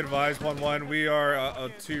 Be advised, 1-1. We are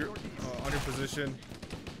on your position.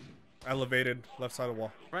 Elevated, left side of the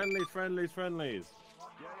wall. Friendlies, friendlies, friendlies.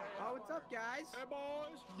 Oh, what's up, guys? Hey,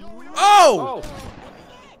 boys. Oh!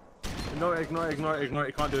 No, ignore it. You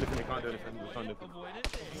can't do anything. You can't do anything. You can't do anything.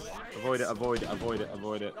 Avoid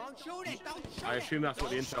it. Don't shoot it. Don't shoot I assume that's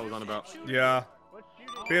what the intel was on about. Yeah.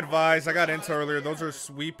 Be advised, I got intel earlier. Those are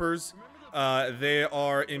sweepers. They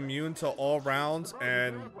are immune to all rounds,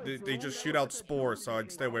 and they just shoot out spores, so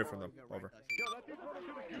I'd stay away from them. Over.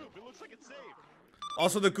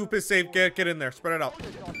 Also, the goop is safe. Get in there. Spread it out.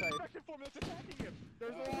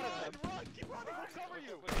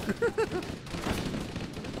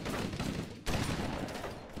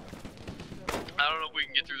 I don't know if we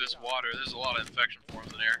can get through this water. There's a lot of infection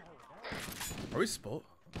forms in here. Are we supposed?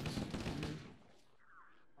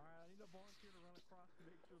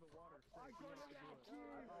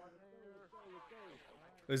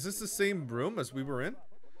 Is this the same room as we were in?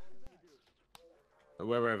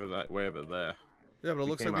 Wherever there. Yeah, but it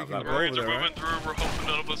looks like we can go Marines over are there, moving right? through. We're hoping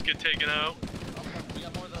none of us get taken out. We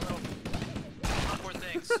got more than a little. More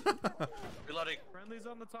things. Reloading. Friendlies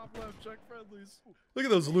on the top left. Check friendlies. Look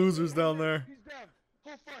at those losers down there.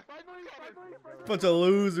 Bunch of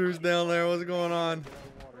losers down there. What's going on?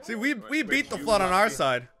 See, we beat the flood on our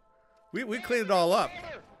side. We cleaned it all up.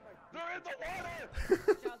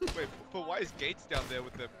 Wait, but why is Gates down there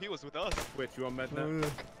with them? He was with us. Wait, you on med now?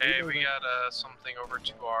 Hey, we got something over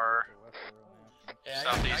to our Yeah,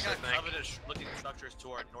 southeast, I I got think. coveted looking structures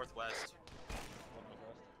to our northwest.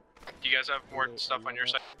 Do you guys have more stuff on your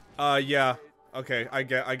side? Yeah. Okay, I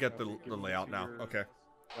get the layout now. Okay.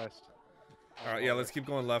 West. All right, yeah, let's keep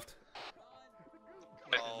going left.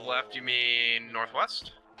 Left, you mean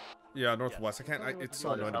northwest? Yeah, northwest. It's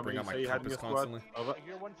so annoying to bring out my compass constantly.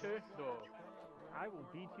 You're 1-2, so I will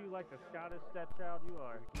beat you like the Scottish stepchild you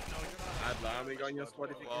are. I'd me on your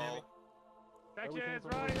squad if you can. Sections,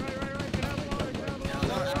 right. Get out of the water,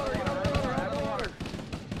 get out of the water.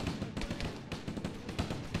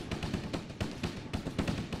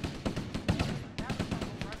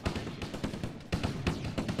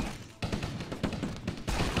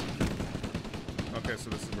 Okay, so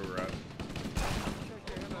this is where we're at.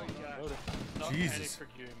 Jesus.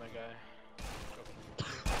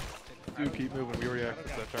 Do keep moving. We already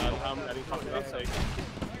accessed that turn.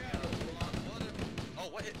 Oh,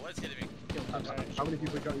 what is hitting me? How many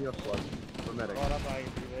people got in your squad? For medic.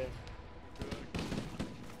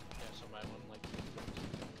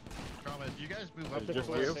 Carmen, you guys move up Just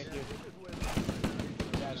northwest? you?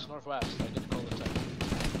 Yeah, it's northwest. I did call the time.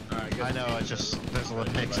 I know, it's just, there's a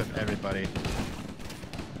mix of everybody.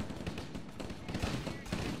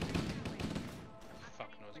 Fuck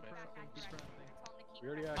knows, man.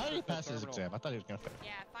 How did he pass his exam? I thought he was gonna fail.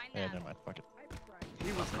 Yeah, never mind, fuck it.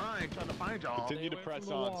 He was trying to find y'all. Continue to press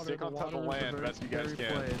on. Stick on top of land best you guys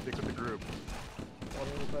can. Stick with the group.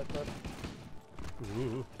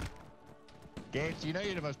 Ooh. Gates, you know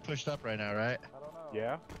you're the most pushed up right now, right?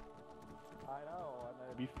 Yeah.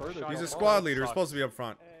 Be further. He's a squad leader. He's supposed to be up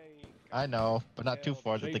front. I know, but not too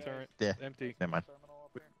far. Shade turret. Yeah, Empty. never mind.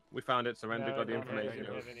 We found it. Surrender. Got the information.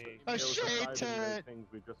 A shade turret! Things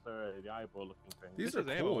we just the eyeball looking thing. These There's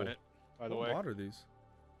are ammo cool. in it, by the What way. mod are these?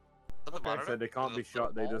 So they can't be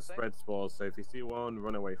shot. They just spread spores. So if you see one,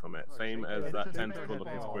 run away from it. Same as that tentacle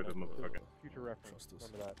looking squid of motherfucker. Future reference.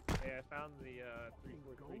 Remember that. Hey, I found the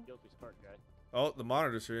 343 guilty spark guy. Oh, the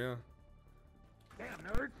monitor's here, yeah. Damn,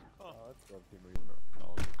 nerd! Oh, that's the team leader.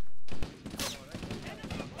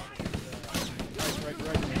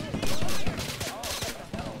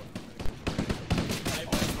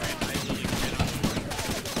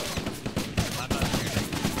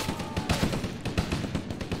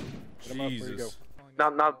 Jesus.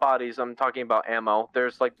 not bodies. I'm talking about ammo.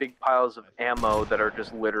 There's like big piles of ammo that are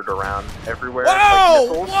just littered around everywhere. Whoa! Like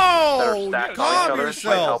missiles that are Whoa! stacked Calm on each other. yourself.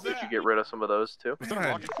 Might help if you get rid of some of those too.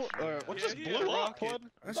 What just blew up?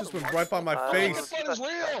 That just went right by my face. That is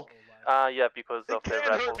real. Yeah, because of the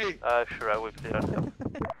rifle. Sure, I will clear.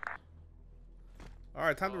 All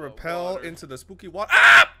right, time to repel into the spooky water.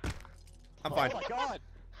 Ah! I'm fine. Oh my god.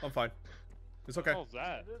 I'm fine. It's okay. What the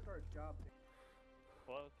hell's that? It is our job.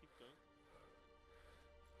 Well, keep going.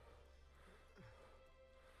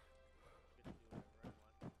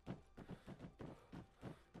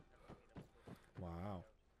 Wow.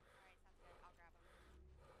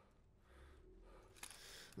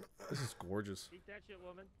 This is gorgeous. Eat that shit,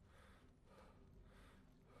 woman.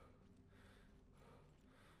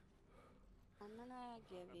 I'm gonna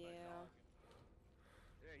give you.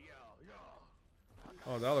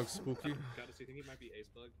 Oh, that looks spooky. Gotta see, think he might be ace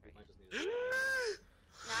bug. He might just need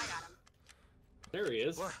No, I got him. There he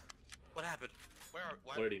is. What happened?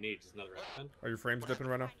 What did he need? Just another weapon? Are your frames dipping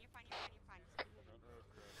right now?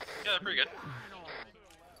 Yeah, they're pretty good.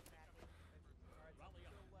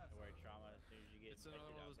 It's another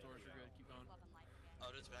one of those doors. You're good. Keep going. Oh,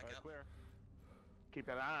 it's back up. Clear. Keep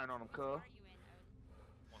that iron on him, cuz.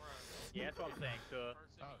 Yeah, that's what I'm saying, cuz.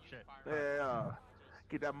 Oh shit. Yeah.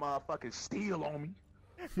 Get that motherfucking steel on me.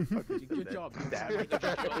 Good job.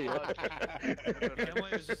 Ammo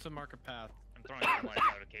is just a marker path. I'm throwing some lights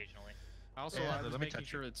out occasionally. Also, Yeah, I was let me making touch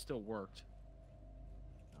sure it still worked.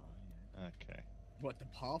 Okay. What, the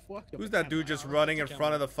path work? Who's that dude just running in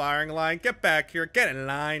front of the firing line? Get back here. Get in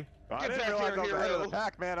line. I didn't realize I was ahead of the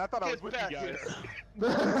pack, man. I thought I was with you guys.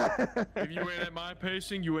 If you ain't at my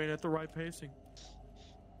pacing, you ain't at the right pacing.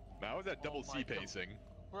 Now is that double C pacing?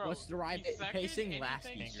 Bro, what's the right pacing? Last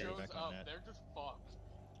Can't get shows back on that. They're just fucked.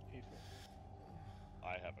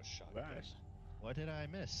 I have a shot. What did I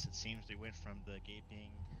miss? It seems we went from the gaping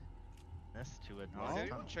nest to a Is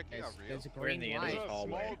anyone checking out real? There's a We're in green the end of light. this There's a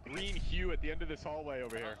hallway. small green hue at the end of this hallway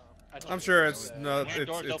over here. I'm sure it's no,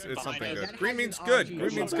 it's something good. Green means good.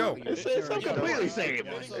 Green means go. It's completely safe.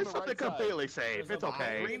 It's something completely safe. It's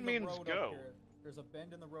okay. Green means go. There's a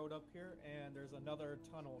bend in the road up here, and there's another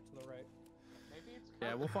tunnel to the right.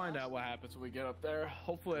 Yeah, we'll find out what happens when we get up there.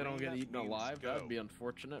 Hopefully I don't get eaten alive. That'd be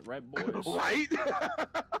unfortunate, right, boys? Right?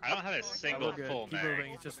 I don't have a single full Keep mag.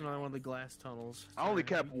 moving. It's just another one of the glass tunnels. I only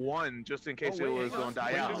kept one just in case it was gonna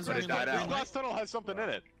die out, but it died This out. glass tunnel has something in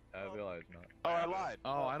it. I realize not. Oh, I lied.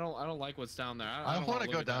 Oh, I don't like what's down there. I don't want to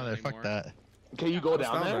go down there. Fuck that. Can you go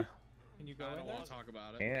down there? Can you go I in don't there? want to talk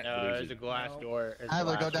about it. There's a glass door.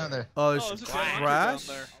 Adler, go down there. Oh, there's there's a glass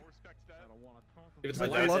trash. If it's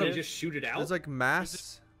Like like a lot that, of- just shoot it out. There's like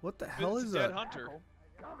mass. What the hell is Dead that? hunter.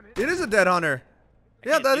 It is a dead hunter.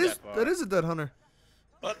 Yeah, can't that see is that far. that is a dead hunter.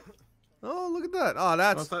 What? Oh, look at that. Oh,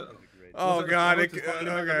 that's. What's that? Oh What's that? god. What's it find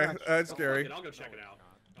him at the Okay, match? that's Oh, scary. fuck it, I'll go check it out.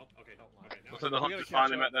 Oh, okay, now So the hunters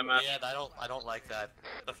find him at that match. Yeah, I don't like that.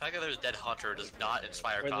 The fact that there's a dead hunter does not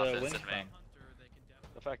inspire Where the confidence wind in me. from?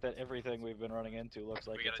 The fact that everything we've been running into looks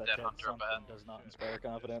like We got it's a a dead dead hunter up something ahead. does not inspire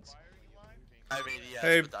confidence. I mean, yeah,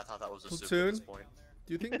 Hey, but I thought that was a super at Platoon, this point.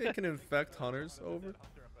 do you think they can infect hunters over?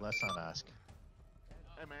 Let's not ask.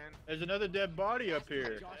 Hey man. There's another dead body up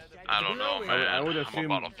here. I don't know, man. I would I'm assume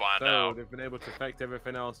about to find so. out. They've been able to affect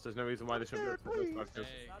everything else. There's no reason why they shouldn't be able to affect those structures.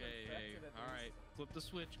 Hey. All right, flip the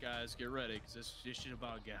switch, guys. Get ready, cause this shit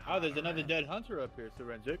about to get Oh, hot. there's another dead hunter up here,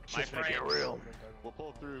 Forensic. My friend. We'll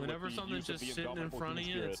pull through. Whenever with the something's use of just the sitting in indomitable front of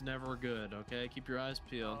human you, spirit. it's never good. Okay, keep your eyes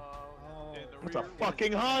peeled. It's a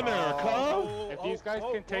fucking hunter, cuz. If these guys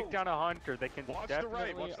can take down a hunter, they can Watch the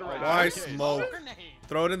right, watch the right. Why Okay. smoke?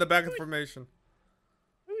 Throw it in the back of formation.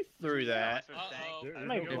 through that. If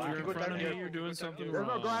you're in front of me, you're doing something There's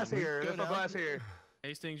wrong. no glass here. There's no glass here.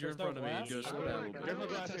 Hastings, you're in There's front no of me. You glass? go slow down. There's no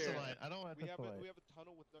glass here. I don't want to touch the light. We have a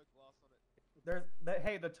tunnel with no glass on it.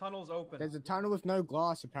 Hey, the tunnel's open. There's a tunnel with no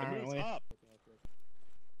glass, It moves apparently. up.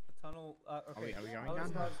 The tunnel. Okay. Are we going I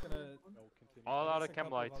was down? gonna. All out of a chem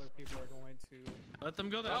couple lights. other people are going to. Let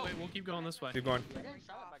them go that way. We'll keep going this way. Keep going.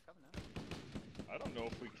 I don't know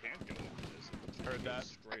if we can go down this. Heard that.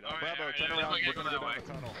 Straight up. Alright, Bravo, alright, turn yeah, around. we We're can gonna go go that down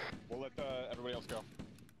the tunnel. We'll let everybody else go.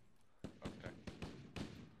 Okay.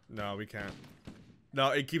 No, we can't. No,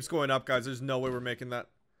 it keeps going up, guys. There's no way we're making that.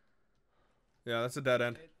 Yeah, that's a dead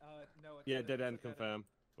end. No, it's Yeah, dead end confirmed.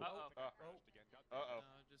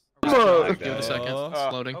 Uh-oh. Give it a second.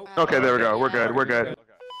 It's loading. Okay, there we go. We're good. We're good.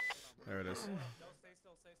 There it is. Stay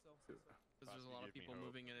still. Because there's a lot of people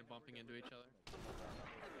moving in and bumping into each other.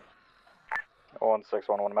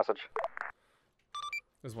 1611 message.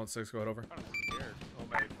 There's 1-6. Go ahead over.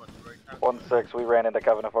 1-6, we ran into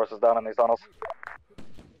Covenant forces down in these tunnels.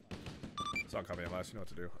 It's on copy MS. You know what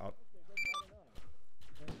to do. Out.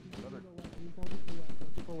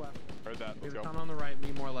 Leave the go. tunnel on the right,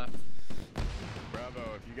 me more left. Bravo,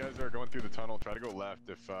 if you guys are going through the tunnel, try to go left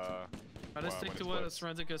if, Try to stick to what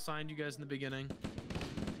Forensic assigned you guys in the beginning.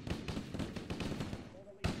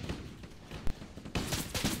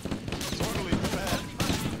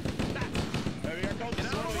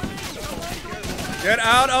 Get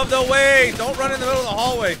out of the way! Don't run in the middle of the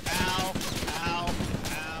hallway. Ow, ow, ow,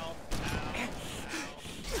 ow.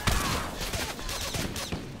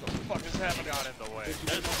 What the fuck is happening? Got in the way.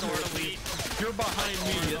 There's a sword elite. You're behind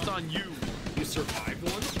me, it's on you. You survived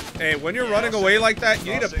one? Hey, when you're running away like that,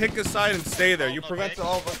 you need to pick a side and stay there. You prevent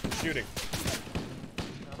all of us from shooting.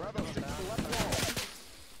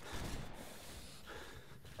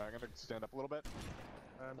 I'm gonna stand up a little bit.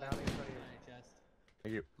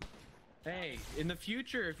 Thank you. Hey, in the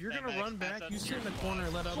future, if you're gonna run back, you sit in the corner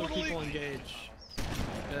and let other people engage.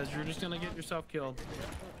 Because you're just gonna get yourself killed.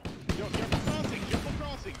 Yo, careful crossing,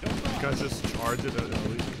 don't cross. Guys, just charge it at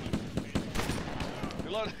least.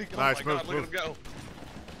 Reloading. Oh Nice, my move, god, look at him go.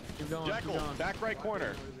 Keep going, Jackal, keep going. back right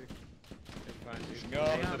corner. Go.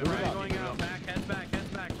 Hey, Brad going out, heads back,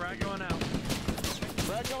 Brad going out.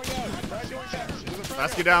 Brad going out, Brad going out.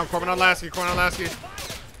 Lasky down, Corbin on Lasky, Corbin on Lasky.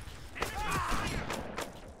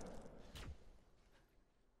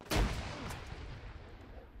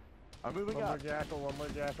 I'm moving One up. more jackal, one more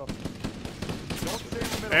jackal. Don't stay in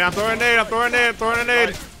the middle. Hey, I'm throwing a nade, I'm throwing a nade, I'm throwing a nade.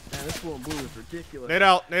 Man, this blue on blue is ridiculous. Nade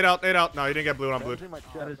out, nade out, nade out. No, you didn't get blue on blue.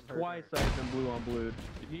 That is twice I've been blue on blue.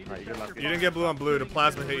 You didn't get blue on blue, the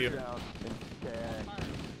plasma hit you.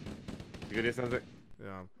 You good, Sensei?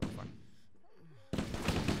 Yeah, I'm fine. There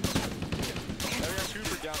we got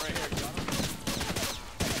Cooper down right here. Got him.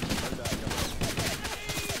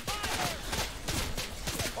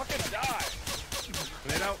 Fucking die.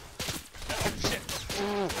 Grenade out. Oh shit.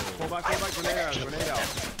 Pull back, grenade out, grenade out.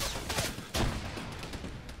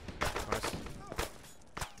 Nice.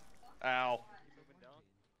 Ow.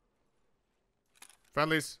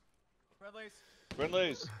 Friendlies.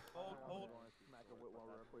 Friendlies. Hold.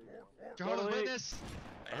 Jehovah's Witness.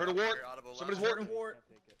 I heard a wart. Somebody's warting.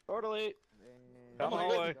 Totally. Down the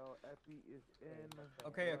hallway.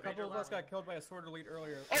 Okay, a couple of us got killed by a sword elite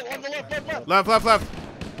earlier. Oh, on the left. Left.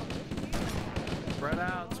 Spread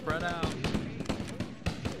out, spread out.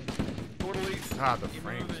 Sword elite. Ah, the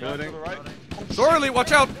frame. Building. Right. Sorely,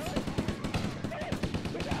 watch out!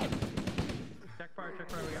 Check fire, we got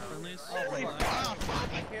friendlies. Holy fuck.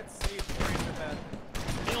 I can't see if the frames are bad.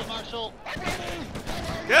 Field Marshal.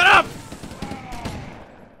 Get up!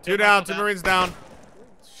 Two down, two Marines down.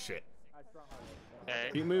 Shit.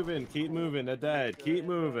 Keep moving, they're dead. Keep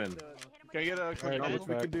moving. Can I get a quick There's not much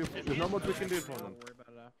we can do. There's not much we can do for them.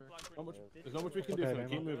 There's not much we can do for them.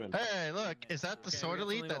 Keep moving. Hey, look, is that the sword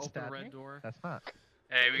elite that's open stabbed red me? door? That's not.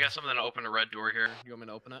 Hey, we got something to open a red door here. You want me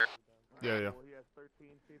to open it? Yeah.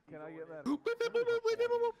 Can I get that?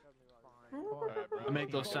 I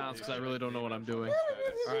make those sounds because I really don't know what I'm doing.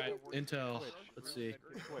 Alright, intel. Let's see.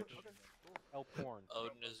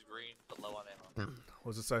 Odin is green, but low on ammo.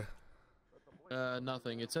 What does it say?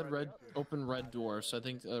 Nothing. It said open red door, so I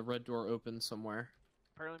think a red door opened somewhere.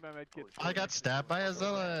 Apparently my med kit. I got stabbed by a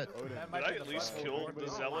zealot. Did I at least kill the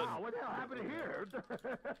zealot? What the hell happened here?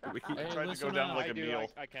 We keep Hey, trying to go listen down up. like a meal.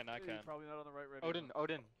 I can. Probably not on the right ready.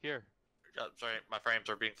 Odin, here. Sorry, my frames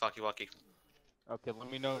are being fucky wucky. Okay, let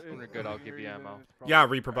me know when we're good. I'll give you ammo. Yeah,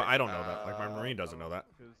 Reaper, but I don't know that. Like, my Marine doesn't know that.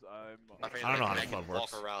 My frames I don't know how I this can flood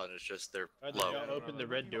works. walk around. It's just they're low. Open the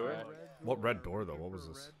red door. What red door, though? What was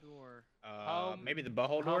this? Maybe the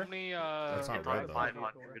butthole How door? many, That's not red, though.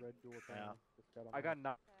 I got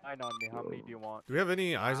 9 on me. How many do you want? Do we have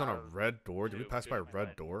any eyes on a red door? Did we pass by a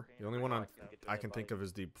red door? The only one I can think of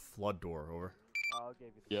is the flood door. Over.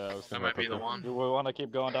 Yeah, That might be the one. Do we want to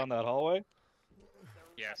keep going down that hallway?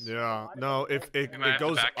 Yes. Yeah. No, if it might have to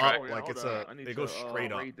goes backtrack. up, like it's it goes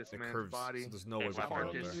straight up. It curves. So there's no way we can go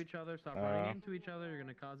up Into there. each other, stop running into each other, you're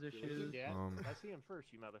gonna cause issues. I see him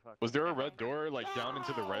first, you motherfucker. Was there a red door like down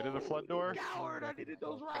into the right of the flood door?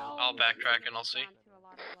 I'll backtrack and I'll see.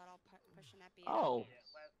 Oh,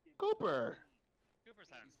 Cooper.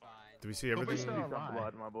 Do we see everything?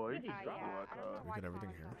 Blood, my boy. We get everything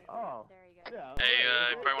here. Oh, yeah. Hey,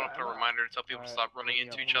 you probably want to put a reminder to tell people to stop running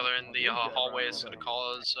into each other in the hallways to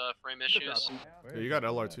cause frame issues. Yeah, you got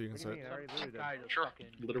LR2. You can say it. Sure.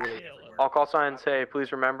 Literally. All call signs say,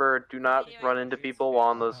 please remember, do not run into people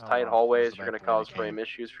while in those tight hallways. You're going to cause frame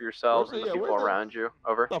issues for yourselves and the people around you.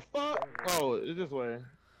 Over. The fuck? Oh, it's this way.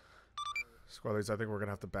 Squad leads, I think we're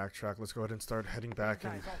gonna have to backtrack. Let's go ahead and start heading back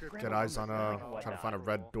and get eyes on trying to find a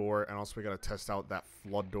red door, and also we gotta test out that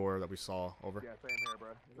flood door that we saw. Over. Yeah, same here, bro.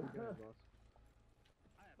 What do I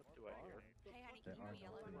hear? I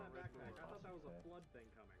thought that was a flood thing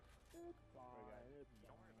coming.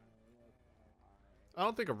 I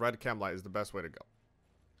don't think a red chem light is the best way to go.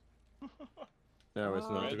 No, it's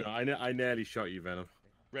not. I nearly shot you, Venom.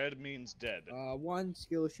 Red means dead. One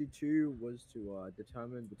skill issue 2 was to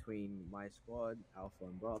determine between my squad, Alpha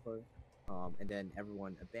and Bravo, and then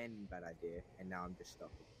everyone abandoned that idea, and now I'm just stuck.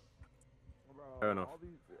 Fair enough.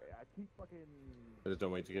 I just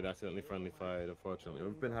don't want you to get accidentally friendly fired, unfortunately.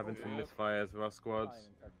 We've been having some misfires with our squads.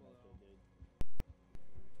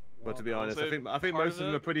 But to be honest, I think most of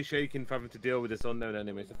them are pretty shaken for having to deal with this unknown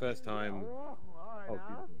enemy. It's the first time. Oh,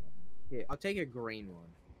 here, I'll take a green one.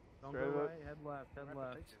 Don't go right, head left, head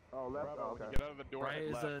left. Oh, left. Oh, okay. Get out of the door. Right head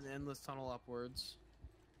is left. an endless tunnel upwards.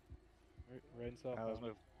 Right south.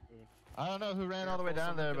 I don't know who ran all the way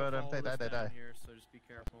down there, but they die. Here, so just be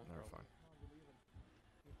careful. They're fine.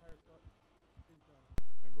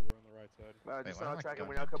 Remember, we're on the right side. Just on track, and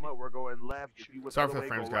when y'all come up, we're going left. If you Sorry for the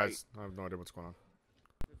frames, guys. I have no idea what's going on.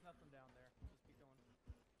 There's nothing down there. Just keep going.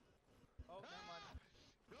 Oh, never mind.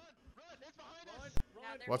 Run! It's behind us!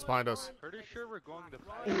 What's behind us? Pretty sure we're going to.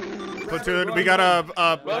 Platoon, we got a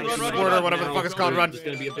squirt or whatever the fuck it's called. Run. It's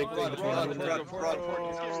gonna be a big thing between us.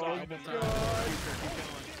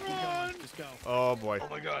 Just go. Oh boy. Oh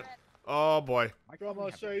my god. Oh boy. Grandma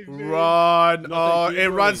saved me. Run. Oh, it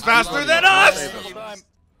runs faster than us. Keep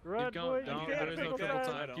going. Don't. There's no triple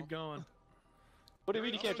time. Keep going. What do you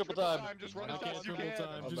mean you can't triple time? Just run I as can't fast as you triple can.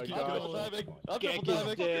 time. Oh Just my keep God. going. I'm Gek triple is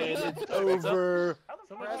timing. dead. It's over.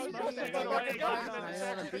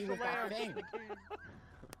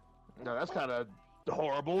 No, that's kind of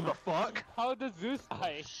horrible. The fuck? How does Zeus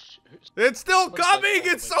die? It's still coming.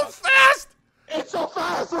 It's so fast. It's so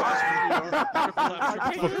fast!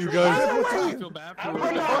 Fuck you guys. I feel bad for you.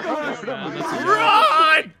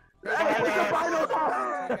 Run!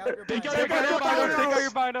 Take out your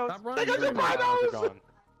binos. Stop running.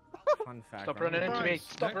 Fun fact. Stop running into me.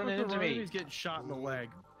 Stop running into me. He's getting shot in the leg.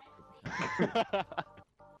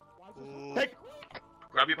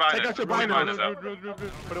 Grab your binos. Take out your binos.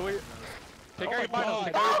 Put away. Take out your binos.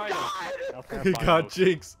 Take out your binos. He got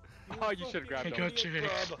jinx. Oh, you should have grabbed them.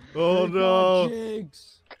 Oh no.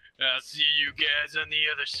 I'll see you guys on the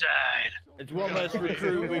other side. It's one less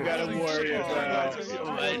recruit we gotta worry about.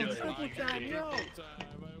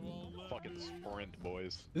 Fucking sprint,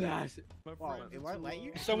 boys. It won't let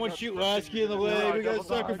you? Someone shoot Lasky in the leg. We gotta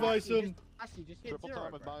sacrifice him. Actually, just hit Triple zero.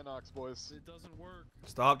 time with Binox, boys. It doesn't work.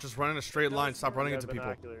 Stop just running a straight line. Stop running into people.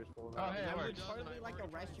 Oh, hey, that works. Totally like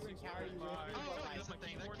arrest you and carry you with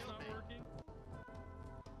me.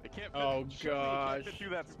 It can't fit. Oh, gosh. It can't fit through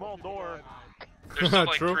that small door. There's still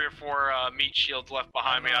like True. 3 or 4 meat shields left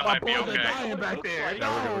behind me. I might be okay. Back there.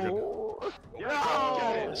 No.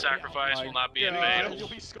 The sacrifice will not be in vain. You'll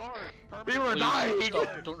be scarred. We were dying.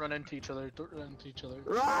 Don't run into each other. Don't run into each other.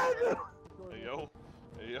 Run! Hey yo.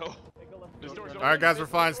 Hey yo. This door's All right, guys, we're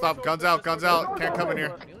fine. Stop. Guns out. Guns out. Can't come in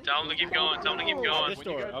here. Tell them to keep going. Tell them to keep going. When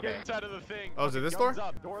you guys get inside of the thing, Oh, is it this guns door?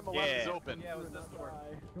 up. Door on the left is open. Yeah, it was this door.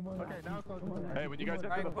 Okay, now it's close. Hey, when you guys enter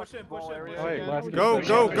the Alright, push it, push it, push Hey, it. last Go, guy.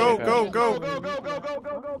 go, go, go, Go, go. go, go, go, go,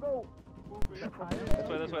 go, go.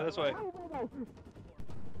 This way.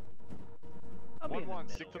 1-1,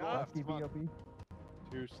 stick to the left. Come on.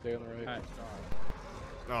 2, stay on the right.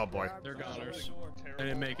 Oh boy. They're goners. They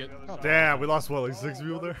didn't make it. Damn, we lost what, like 6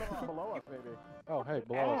 people there? Below us, maybe. Oh, hey,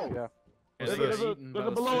 below us, yeah. What's They this? get eaten There's by a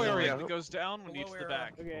the below snake. area. If it goes down, we need to the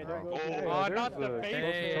back. Okay, not the face.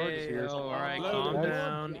 Hey, alright, calm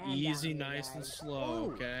down. Easy, nice, and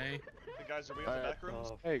slow, okay? The guys, are we in the back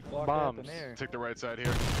rooms? Hey, Bombs. bombs. Take the right side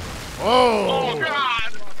here. Oh!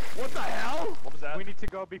 God! What the hell? What was that? We need to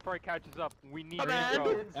go before it catches up. We need to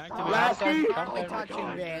go. Lasky! I'm only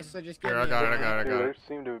touching this, so just give Here, I me got it, a I got it, I got There it.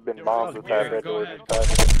 seem to have been bombs with that red Go door ahead.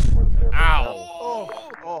 just past.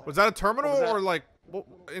 Ow! Was that a terminal or like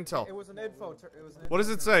intel? It was an info. What does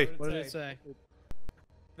it say? What did it say?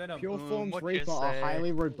 Venom. Pure forms what Reaper is are a-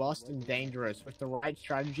 highly robust and dangerous. With the right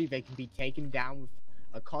strategy, they can be taken down with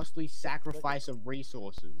a costly sacrifice of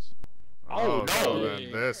resources. Oh, so no.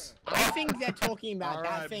 then this. I think they're talking about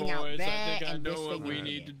that Alright, thing out boys, there I think I and know this what thing we in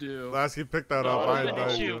need here. to do. Lasky picked that up. I ain't An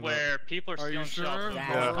issue doing that. where people are Are you stealing sure? stuff.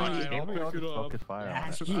 Yeah. I'll pick it up.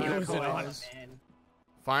 Lasky, Alright, use it cool. on it, man.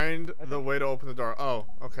 Find the way to open the door. Oh,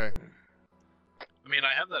 okay. I mean,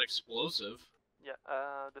 I have that explosive. Yeah,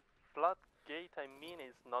 the flood gate, I mean,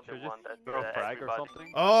 is not the one that throw a frag or everybody...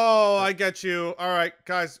 something? Oh, I get you. All right,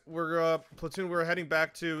 guys, we're platoon. We're heading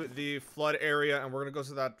back to the flood area, and we're gonna go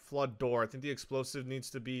to that flood door. I think the explosive needs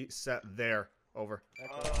to be set there. Over.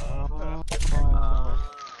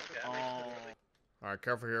 All right,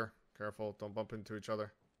 careful here. Careful, don't bump into each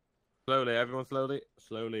other. Slowly, everyone slowly.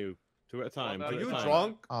 Slowly. 2 at a time. Are 2 at a you time.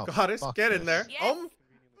 drunk? Oh, Goddess, fuck get in this. there. Yes.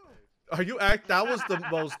 Are you act? That was the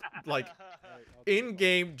most like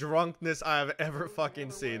in-game drunkenness I've ever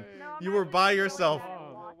fucking seen. You were by yourself.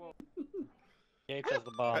 Gates has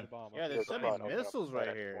the bomb. Yeah, there's so many missiles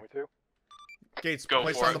right here. Gates, Go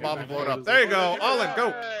place for on it. the bomb and blow it up. There you go. Olin,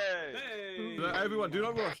 go. Everyone, do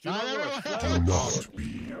not rush. Do not rush. Do not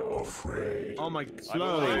be afraid. Oh my,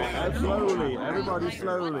 slowly, slowly, everybody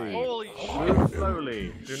slowly. Holy Move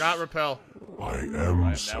slowly. Do not repel. I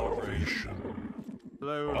am salvation.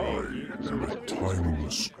 Slowly. I am a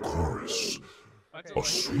timeless chorus. A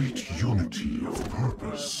sweet unity of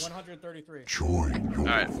purpose. 133. Join your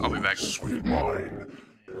Alright, I'll be back. voice with mine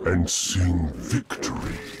and sing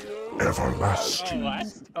victory everlasting.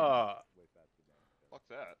 Fuck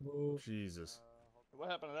that. Jesus. What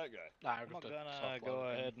happened to that guy? I'm gonna go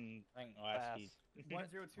ahead and pass.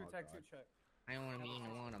 102 tag 2 check. I don't want to be in the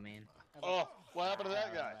water, man. Oh, what happened to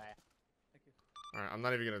that guy? All right, I'm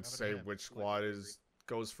not even gonna say which squad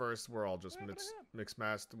goes first. We're all just mixed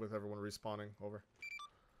matched with everyone respawning. Over.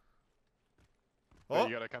 Oh,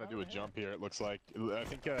 you gotta kind of do a jump here. It looks like. I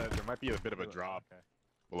think there might be a bit of a drop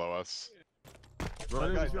below us.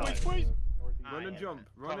 Run and jump. Wait. Run and jump.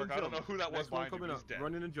 Run and jump. I don't know who that was Next one behind coming him. up. He's dead.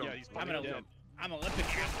 Run in and jump. Yeah, he's probably dead. I'm Olympic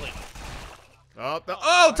athlete. Oh,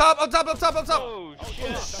 top, up top, up top, up top. Oh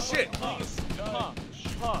shit.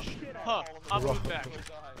 I'm moved back.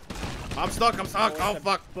 I'm stuck. Oh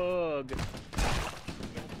fuck. Bug. Don't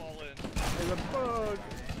fall in. There's a bug.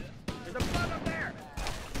 There's a bug up there.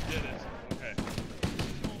 Did it. Okay.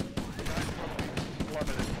 The guy's probably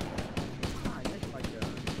plummeted.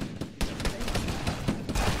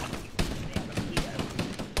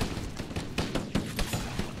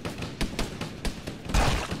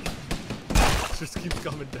 Just keeps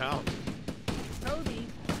coming down. Toby.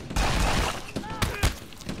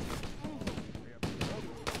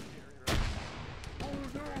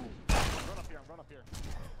 Run up here.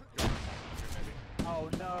 Oh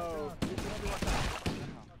no.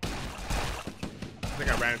 I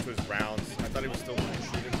think I ran into his rounds. I thought he was still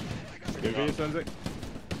shooting. Give me a sunset.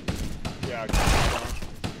 Yeah.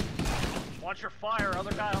 Watch your fire,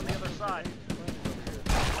 other guy on the other side.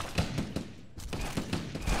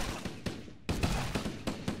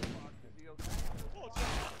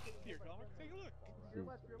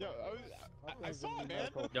 Yo, I saw it, man.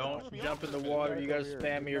 Don't jump in the water. You gotta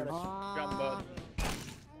spam your jump button.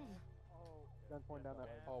 Gun point down that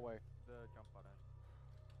hallway. The jump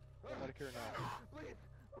button. Let it clear now.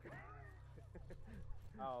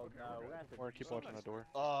 Oh no. Or keep watching the door.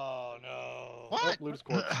 Oh no. What? Oh, loot his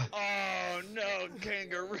corpse. Oh no,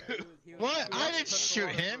 kangaroo. What? I didn't shoot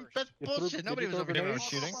him. That's bullshit. Nobody was over here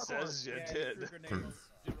shooting. Says you did.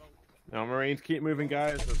 Now, Marines, keep moving,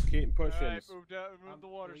 guys. Let's keep pushing. Alright, move the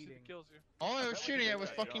water, see if it kills you. All I was shooting at was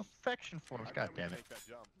fucking Faction Force. God damn it.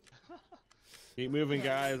 Keep moving,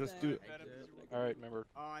 guys. Let's do it. Alright, remember.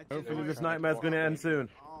 Hopefully this nightmare's gonna end soon.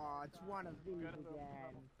 Oh, it's one of these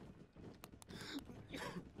again.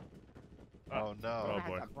 Oh no. Oh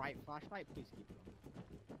boy. A bright flashlight, please keep it on.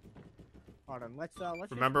 Hold on, let's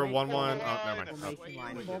Remember just 1-1. break Oh, the never mind. formation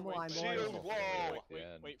line. Formal line, boys. Shield wall.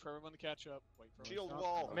 Wait for everyone to catch up. Shield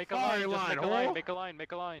wall. Make a line, just make a line, make a line,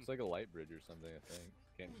 make a line. It's like a light bridge or something, I think.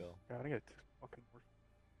 Can't tell. God, I get fucking worse.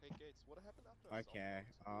 Hey Gates, what happened after? Okay.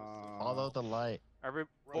 Follow the light. Every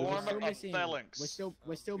Form We're of phalanx. We're still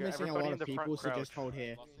Yeah, missing a everybody lot in of the front people, so crouch. just hold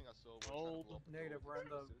here. Hold. Negative. We're in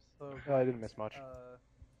the. Oh, I didn't miss much.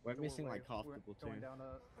 We're missing like half We're the going platoon. down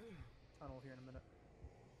a tunnel here in a minute.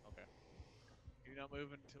 Okay. You're not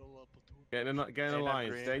moving until platoon. Get in a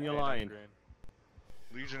line. Stay in your line.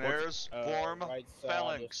 Legionnaires, form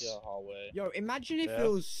phalanx. Yo, imagine if it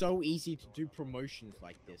was so easy to do promotions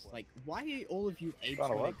like this. Like, why are all of you apes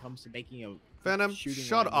when it comes to making a Venom, shooting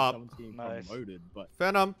shut line up. and someone's getting Nice. promoted? But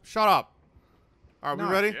Venom, shut up. Alright,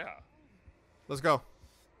 we ready? Yeah. Let's go.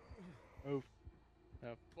 Move. No.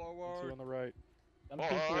 Forward. Two on the right.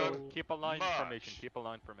 Keep a line March. formation. Keep a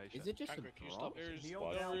line formation. is it just a drop?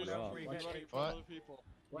 Kneel down whenever we hit. What?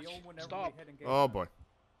 Kneel whenever Stop. we hit engage. Oh boy.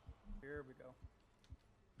 Here we go.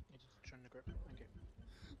 Trying to grip.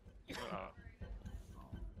 Okay. Oh,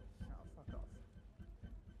 fuck off.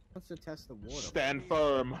 Wants to test the water. Stand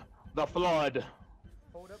firm. The flood.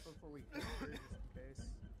 Hold up before we hit here, just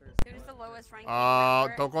in case. Who's the lowest rank?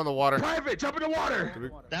 Don't go in the water. Private, jump in the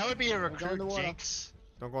water. That would be a in the recruit water. jinx.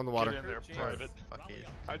 Don't go in the water. Get in there, private. Fuck it.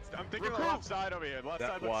 I'm thinking the left side over here. Left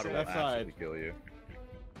That side water will Left side. actually kill you.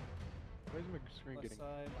 Why is my screen Left getting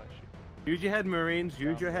side. flashy? Use your head, Marines.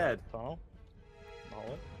 Use your head. Tunnel.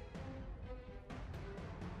 Molly.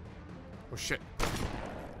 Oh shit.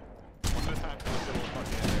 One at a time.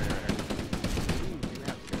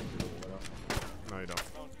 No, you don't.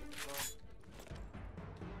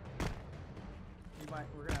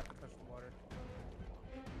 We're gonna have to push the water.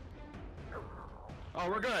 Oh,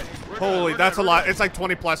 we're good. Holy, that's a lot. It's like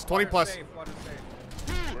 20 plus. 20 plus. Water's safe.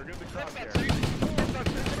 We're good to cross there.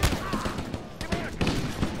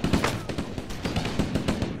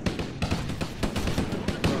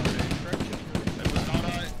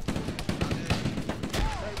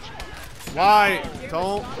 Why?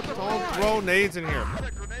 Don't throw nades in here.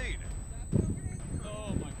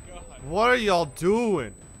 What are y'all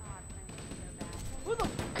doing?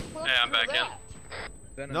 Hey, I'm back in.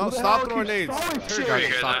 No, stop throwing nades. Sure,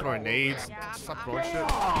 guys, stop throwing nades. Stop throwing shit.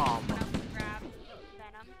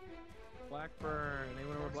 Blackburn.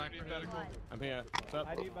 Anyone over Blackburn? I'm here.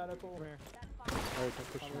 I need medical. Here. Oh, we can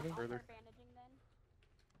push it further.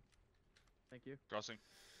 Thank you. Crossing.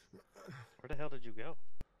 Where the hell did you go?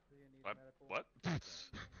 What?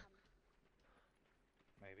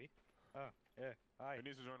 Maybe. Oh, yeah. Hi. Who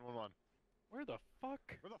needs to join 1-1? Where the fuck?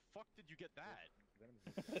 Where the fuck did you get that?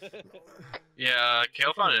 Yeah,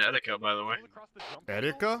 Kale found an Etika, by the way.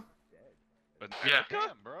 Etika? Yeah.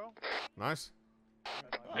 Damn, bro. Nice.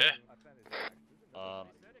 Yeah.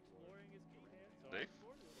 See?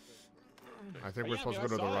 I think we're Yeah, supposed I to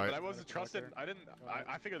go to the saw it, right. But I wasn't trusted.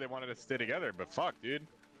 I figured they wanted to stay together, but fuck, dude.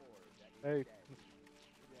 Hey.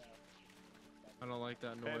 I don't like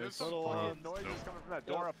that noise. Hey, there's some fucking noises coming from that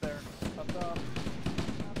door up there.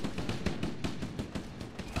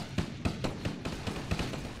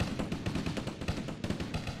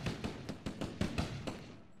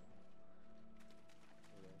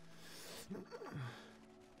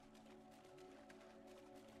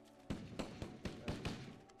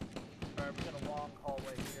 Alright, we got a long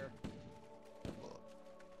hallway here.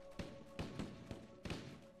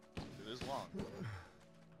 It is long.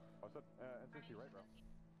 What's up? NCC right, bro.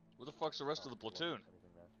 Where the fuck's the rest of the platoon?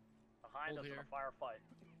 Behind us in a firefight.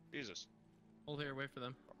 Jesus. Hold here, wait for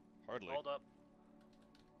them. Hardly. Hold up.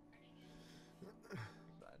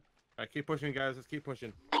 Alright, keep pushing, guys. Let's keep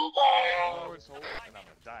pushing. Always hold, and I'm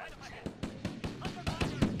gonna die.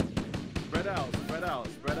 Spread out, spread out,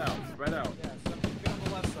 spread out, spread out. Yeah, some get on the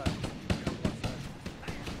left side.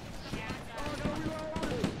 Get on the left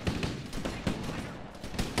side.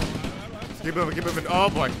 Keep moving, keep moving. Oh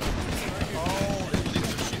boy.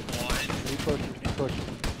 Keep pushing, keep pushing.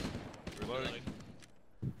 Reloading.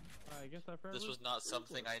 I guess that This was not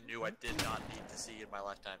something I knew I did not need to see in my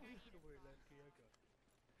lifetime.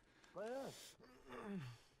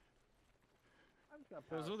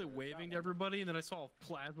 I was really waving to everybody, and then I saw a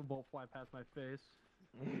plasma bolt fly past my face.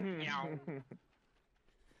 I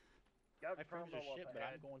proved your shit, but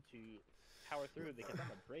I'm going to power through because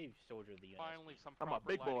I'm a brave soldier of the United. Finally, some I'm a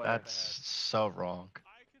big boy. That's so wrong.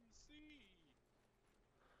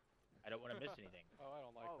 I don't want to miss anything. Oh, I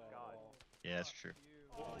don't like that at all. Yeah, that's true.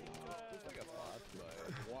 It's like a boss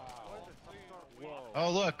fight. Wow.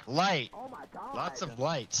 Oh look, light. Oh my god! Lots of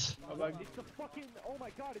lights. It's the fucking. Oh my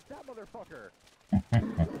god! It's that motherfucker.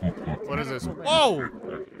 What is this? Whoa!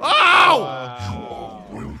 Oh!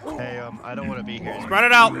 Hey, I don't want to be here. Spread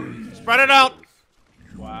it out. Spread it out.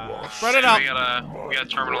 Wow. Spread it out. We got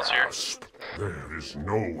terminals here. There is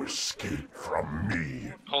no escape from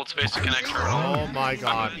me. Hold space to connect terminal. Oh my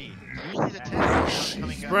god. Usually the tanks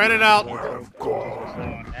coming Spread it out. What have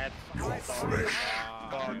gone. Your flesh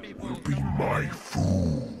will be my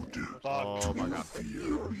food. Oh my god.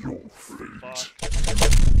 Fear your fate.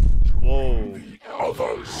 Whoa. The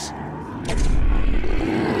others.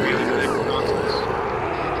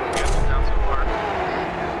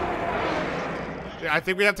 Yeah, I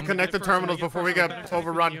think we have to connect the terminals before we get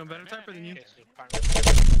overrun.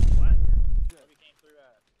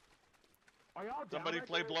 Somebody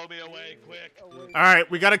play Blow Me Away, quick.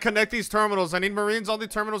 Alright, we gotta connect these terminals. I need Marines on the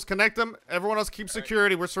terminals. Connect them. Everyone else keep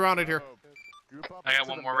security. We're surrounded here. I got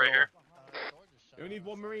one more right here. You need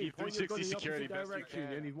one Marine. Point your gun in the opposite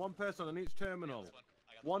direction. You need one person on each terminal.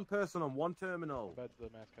 One person on one terminal.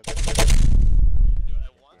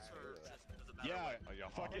 Yeah,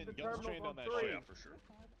 fucking guns trained on that shit. For sure.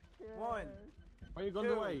 One. Point your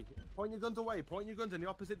guns away. Point your guns away. Point your guns in the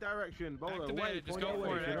opposite direction. Bowler, away. Point your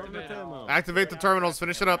away. You're on the terminal. Activate the terminals.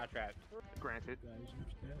 Finish it up. Granted.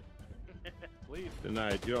 Please.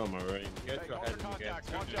 Denied. You're a Marine. Get your head in the game.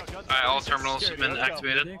 Alright, all terminals have been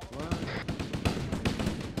activated.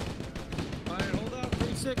 Alright, hold up.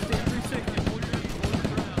 360, 360.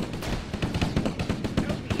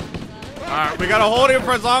 Alright, we gotta hold him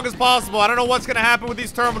for as long as possible. I don't know what's gonna happen with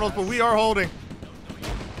these terminals, but we are holding.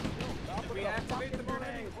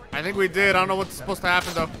 I think we did. I don't know what's supposed to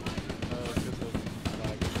happen though.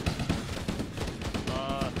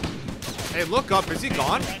 Hey, look up. Is he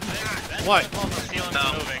gone? What?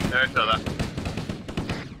 No, there's still that.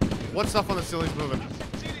 What stuff on the ceiling's moving?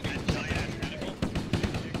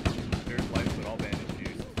 There's lights, but all bandage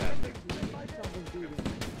juice.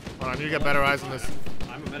 Hold on, you get better eyes on this.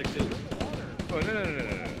 I'm a medic too. Oh, no.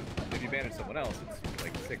 If you bandage someone else, it's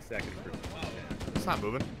like 6 seconds per. It's not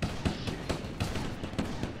moving.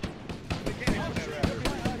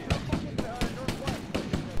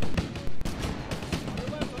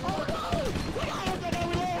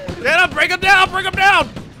 Get him! Break him down! Break him down!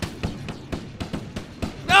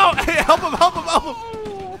 No! Hey, help him! Help him! Help him!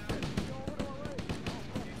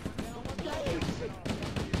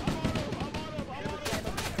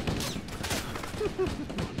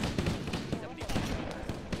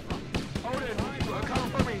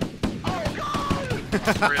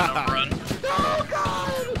 Oh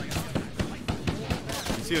god!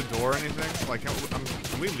 You see a door or anything? Like, can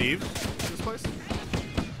we leave this place?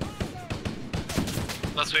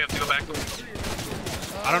 Unless we have to go back.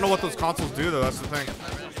 I don't know what those consoles do though, that's the thing.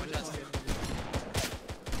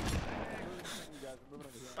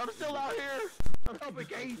 I'm still out here. I'm helping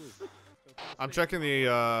Gates. I'm checking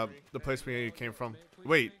the place we came from.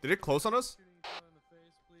 Wait, did it close on us?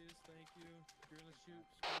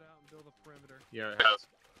 Yeah.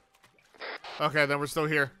 Okay, then we're still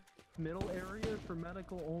here. Middle area for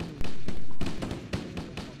medical only.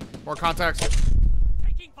 More contacts.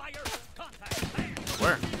 Taking fire. Contact.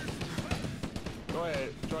 Where? Go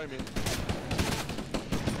ahead. Join me.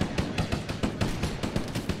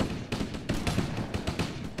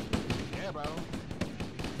 Yeah, bro.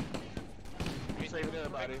 I'm saving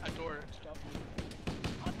everybody. A door. Stop.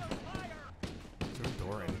 Is there a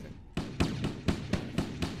door or anything?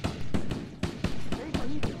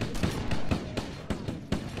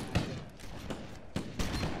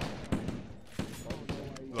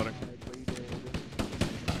 Loading.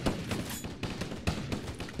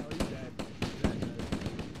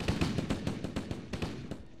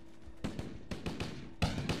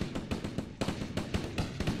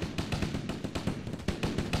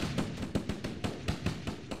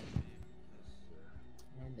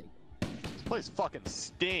 This place fucking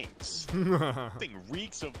stinks. Thing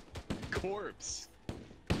reeks of corpse.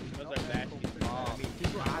 People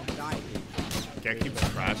have died. Cat keeps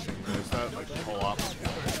crashing. Is that like the whole opposite?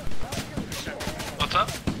 What's up?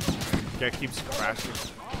 Cat keeps crashing.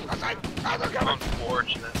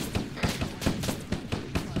 Unfortunate.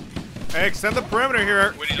 Hey, extend the perimeter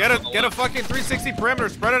here. Get a fucking 360 perimeter.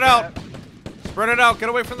 Spread it out. Spread it out. Get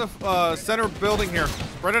away from the center building here.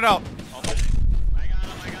 Spread it out.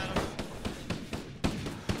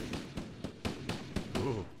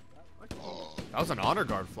 Ooh. That was an honor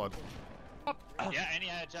guard flood. Yeah, and he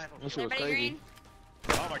had a jackal. This shit was crazy.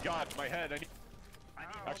 Oh my god, my head.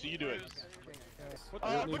 Actually, you do it. Look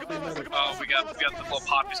at Oh, we got the little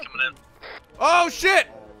poppies coming in. Oh shit!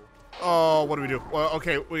 Oh, what do we do? Well,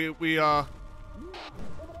 okay, we Oh!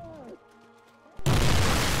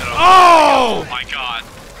 Oh my god.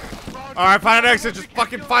 All right, find an exit. Just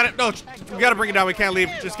fucking find it. No, we gotta bring it down. We can't leave.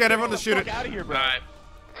 Just get everyone to shoot it. Out of here, bro. All right.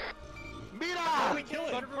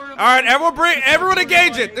 All right, everyone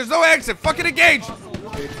engage it. There's no exit. Fucking engage.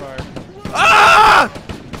 Ah!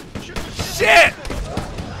 Shit!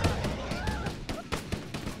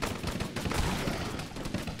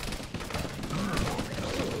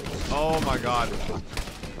 Oh my god.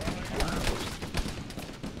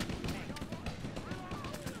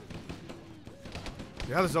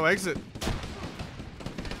 Yeah, there's no exit.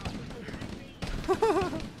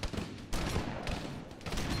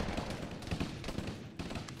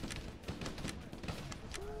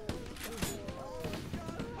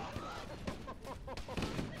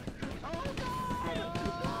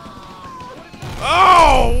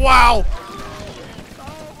 Oh, wow!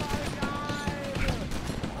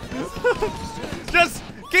 Just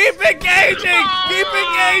keep engaging! Keep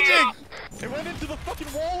engaging! It went into the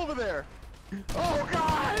fucking wall over there. Oh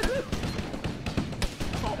god!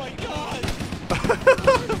 Oh my god!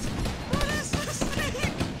 What is this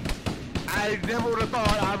thing? I never would have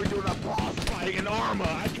thought I would do a boss fight in Arma.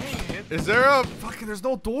 I can't. Is there a fucking? There's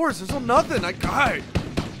no doors. There's no nothing. God.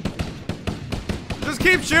 Just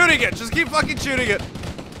keep shooting it. Just keep fucking shooting it.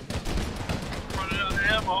 Running out of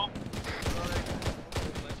ammo.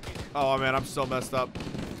 Oh man, I'm so messed up.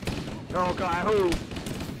 Oh god, who?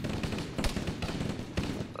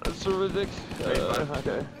 So ridiculous.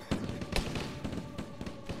 Okay.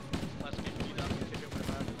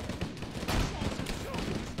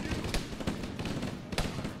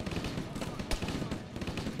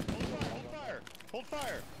 Hold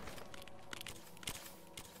fire!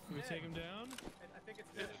 Can we take him down?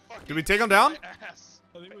 Did we take him down?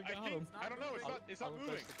 I think we got him. I don't know. It's not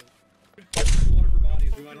moving.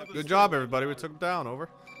 Good job, everybody. We took him down. Over.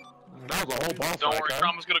 That was a whole boss Don't fight, worry, huh?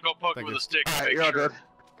 Trauma's gonna go poke it with a stick. to Alright, make you're all sure. good.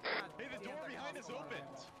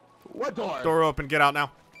 What door? Door open. Get out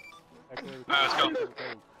now. Alright, let's go.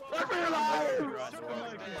 Let me alive!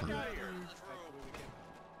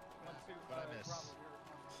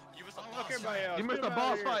 You missed the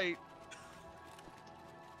boss fight.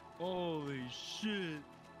 Holy shit.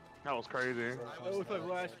 That was crazy. That was like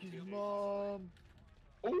Lasky's mom.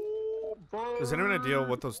 Ooh, bro. Does anyone have an idea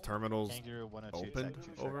what those terminals Kangaroo 102, opened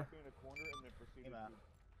check. over?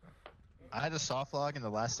 I had a soft log, and the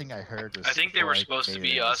last thing I heard was. I think they were supposed to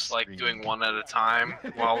be us, like, doing one at a time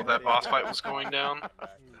while that boss fight was going down.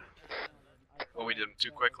 But we did them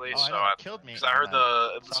too quickly, Oh, so I know, I... it killed me Because I heard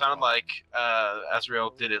on it sounded like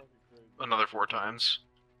Azrael did it another 4 times.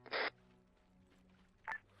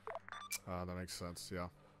 That makes sense, yeah.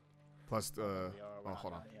 Plus, oh,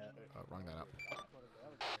 hold on. Wrong that up.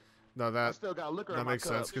 No, I still got liquor in that my makes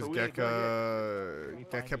sense, cup, because so we ain't gonna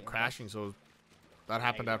Gek kept crashing, so that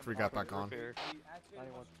happened after we got back on.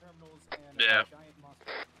 Yeah.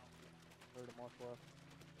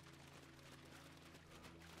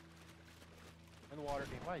 In the water.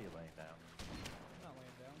 Why are you laying down? I'm not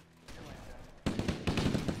laying down.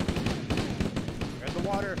 You're in the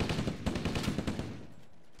water.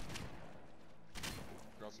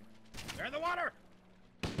 You're in the water.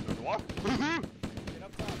 In the water? Get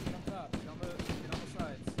up top, get up top. Get on the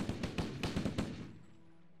sides.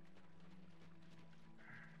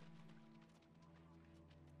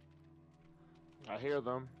 I hear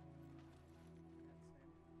them.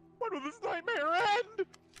 When will this nightmare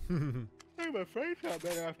end? Hey, my face got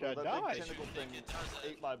better after I That died. big tentacle thing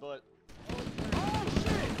ate my butt. Oh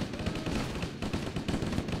shit!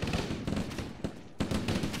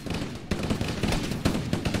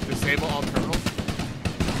 Disable all terminals?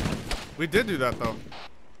 We did do that, though.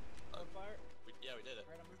 Yeah, we did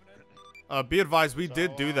it. Be advised, we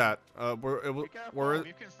did do that. We're We've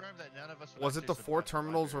confirmed that none of us would was it the actually 4 support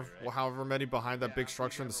terminals or library, right? however many behind that big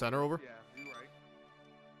structure in the center over?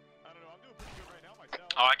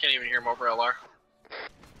 Oh, I can't even hear him over LR.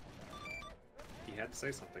 He had to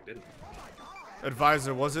say something, didn't he?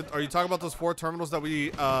 Advisor, was it? Are you talking about those 4 terminals that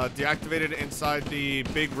we deactivated inside the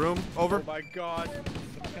big room? Over. Oh my god.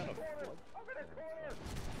 Some kind of flood.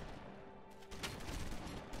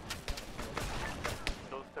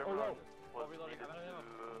 Those terminals was needed to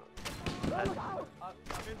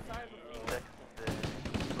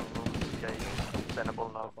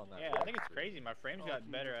tenable now. Yeah, I think it's crazy. My frames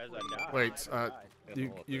got better as I died. Wait,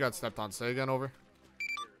 you got stepped on. Say again, over.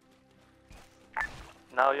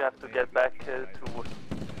 Now you have to get back to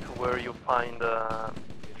where you find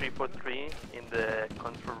 343 in the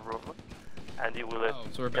control room, and it will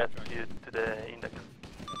get you to the index.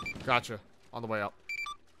 Gotcha. On the way out.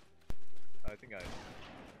 I think I.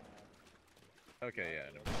 Okay, yeah.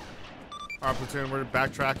 No. Alright, platoon, we're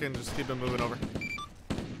backtracking. Just keep it moving over.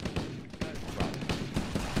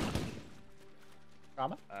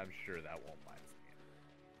 I'm sure that won't mind.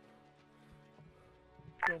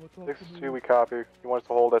 6-2, we copy. You want us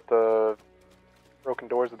to hold at the broken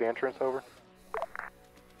doors of the entrance, over?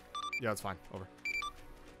 Yeah, it's fine. Over.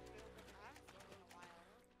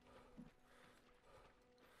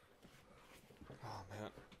 Oh, man.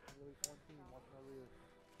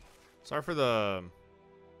 Sorry for the...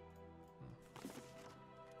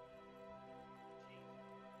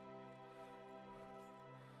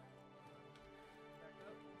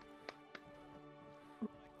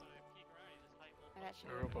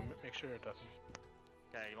 Make sure it doesn't.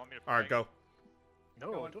 Okay, you want me to Alright, go.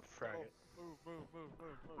 No, don't frag it.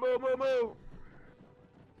 Move, move, move!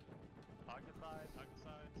 Hug the sides, hug the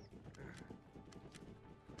sides.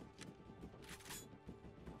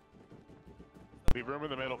 Leave room in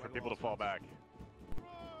the middle for people to fall back.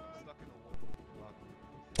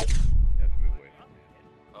 You have to move away.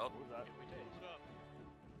 Oh.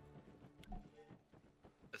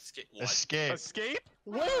 Escape. What? Escape. Escape?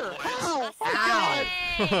 Where? How? Ow!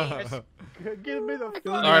 Give me the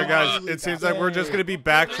phone. Alright, guys, it seems like we're just going to be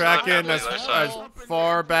backtracking as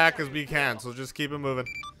far back as we can, so just keep it moving.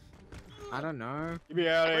 I don't know. Be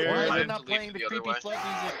out of here. Why are they not playing the creepy flood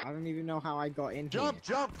music? I don't even know how I got in Jump,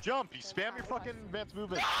 here. jump, jump! You spam your fucking advanced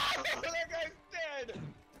movement. That guy's dead!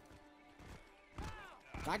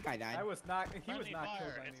 That guy died. He was not killed by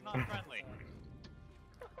Fire. It's not anyone. friendly.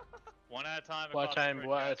 One at a time. One at a time,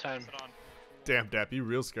 one at a time. Damn, Dap, you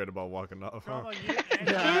real scared about walking off, huh?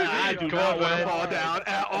 I do not want to fall down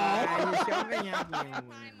at all! You're shoving at me. One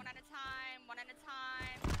at a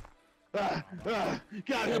time. Hey,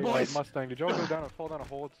 Get out of here, boys! Mustang, did y'all go down and fall down a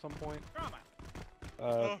hole at some point?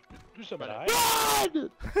 Do something. Get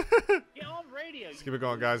on radio. Let's keep it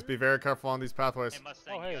going, guys. Be very careful on these pathways.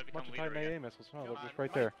 Oh, hey, it's a bunch of time AA missiles. Oh, look, just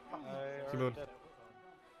right there. Keep moving.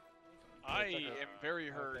 I am very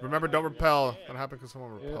hurt. Remember, don't repel. That happened because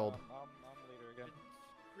someone repelled. I'm leader again.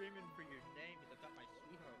 Screaming for your name because I thought my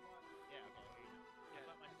sweetheart. Yeah, okay. I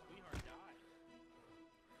thought my sweetheart died.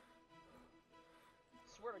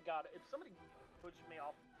 Swear to God, if somebody pushes me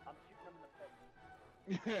off, I'm shooting them in the face.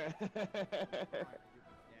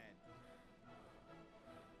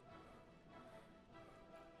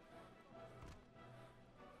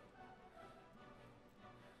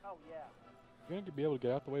 Oh yeah. You're going to be able to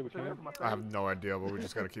get out the way we can. I have no idea, but we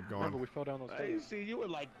just gotta keep Remember, going. we fell down those Hey, stairs. see, you were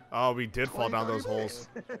like. Oh, we did fall down those holes.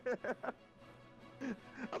 I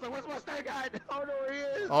was like, where's my snake guy? Oh no, he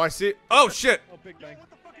is. Oh, I see. Oh, shit. Oh, big bang.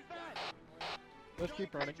 Let's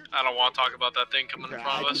keep running. I don't want to talk about that thing coming in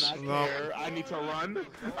front of us. No. I need to run.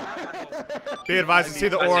 Be advised, I see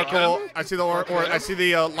the oracle. I see the oracle. I see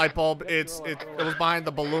the light bulb. It was behind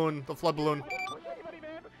the balloon, the flood balloon.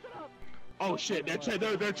 Oh shit, they're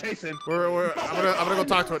chasing. I'm gonna go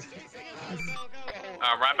talk to it.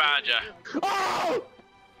 Right behind you. Oh!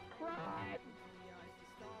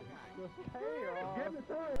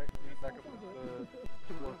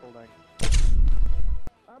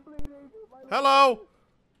 Hello.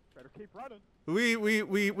 Better keep running.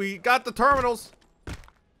 We got the terminals.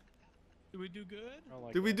 Did we do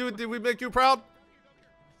good? Did we make you proud?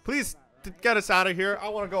 Please get us out of here. I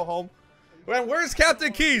want to go home. Man, where's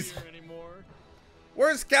Captain Keys?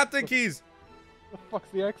 Where's Captain Keys? What the fuck's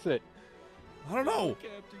the exit? I don't know.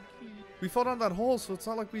 We fell down that hole, so it's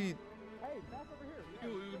not like we.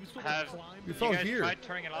 We fell here. Tried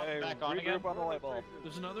turning it off and back on again?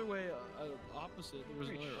 There's another way opposite.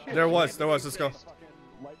 There was. Let's go.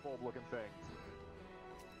 Light bulb looking thing.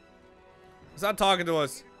 It's not talking to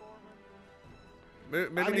us.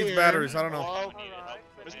 Maybe it needs batteries. I don't know. Hello?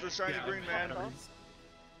 Mr. Shiny Green Man.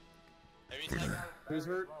 Who's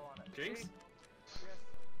hurt? Jinx?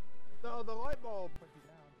 No, the light bulb.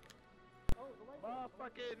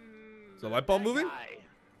 Is the light bulb moving?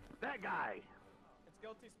 That guy. It's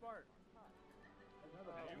Guilty Smart.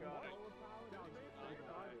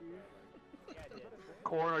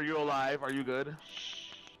 Corn, are you alive? Are you good?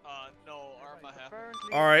 No, Arma half.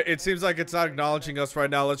 All right. It seems like it's not acknowledging us right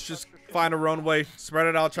now. Let's just find a runway, spread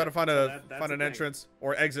it out, try to find an entrance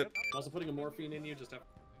or exit. I'm also putting a morphine in you. Just have.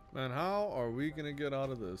 Man, how are we gonna get out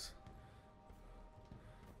of this?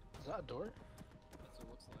 Is that a door? That's what it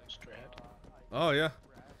looks like. Straight ahead. Oh yeah.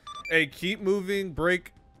 Hey, keep moving.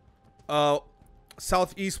 Break.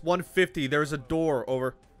 Southeast 150. There's a door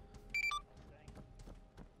over.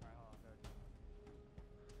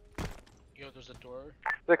 Yo, there's a door.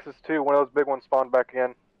 6 is 2. One of those big ones spawned back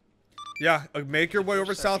again. Yeah, make your way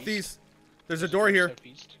over southeast. There's a door here.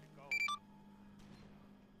 Southeast.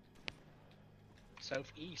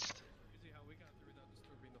 Southeast. You see how we got through without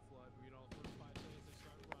disturbing the flood? You know, first 5 seconds they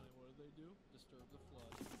started running. What did they do? Disturb the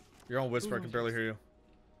flood. You're on whisper. I can barely hear you.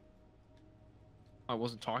 I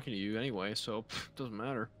wasn't talking to you anyway, so doesn't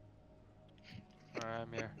matter. Alright,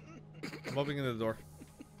 I'm here. I'm opening the door.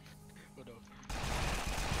 Oh, no.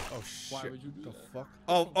 Oh shit! Why would you do the that? fuck?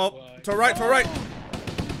 Oh, Why? to the right, to the right.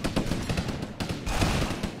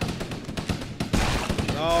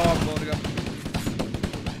 No, I'm loading up.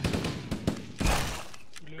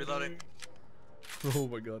 Reloading. Oh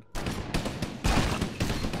my god.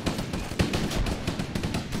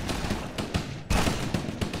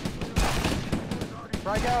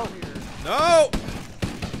 Strike out. No!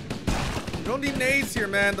 You don't need nades here,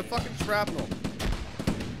 man. The fucking shrapnel.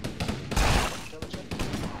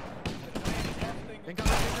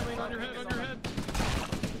 Incoming on your head, on your head.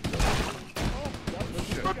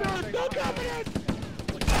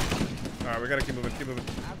 Alright, we gotta keep moving, keep moving.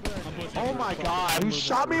 Oh my god, he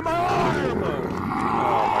shot me in my arm!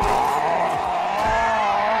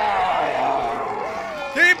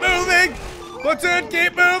 Keep moving! Platoon,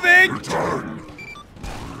 keep moving! Return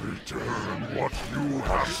what you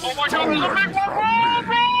have Oh my god, there's a big one! Run!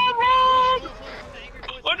 Run!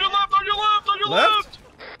 On your left, on your left, on your left!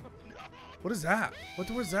 What is that? What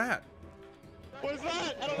was that? What is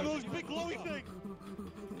that? I don't know those big glowing things.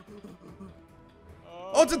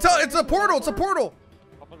 Oh, it's a portal, it's a portal!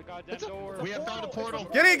 We have found a portal.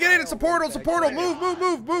 Get in, it's a portal, it's a portal! Move!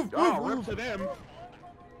 To them.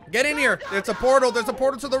 Get in here! It's a portal, there's a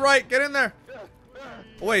portal to the right, get in there!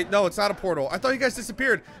 Oh, wait, no, it's not a portal. I thought you guys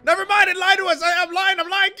disappeared. Never mind, it lied to us! I'm lying,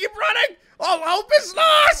 keep running! All hope is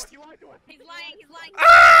lost! He's lying.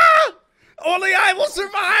 Ah! Only I will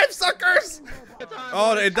survive, suckers!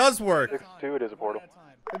 Oh, it does work. 6-2, it is a portal.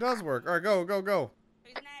 It does work. Alright, go.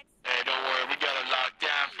 Hey, don't worry, we got it locked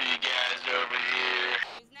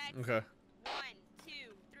Okay. 1, 2,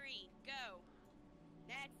 3, go.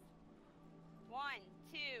 Next. 1,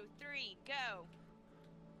 2, 3, go.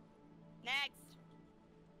 Next.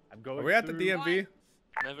 I'm going. Are we at the DMV?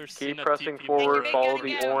 Never Keep pressing forward, follow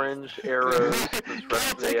the orange arrows. Just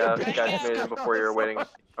press the catch before you're waiting.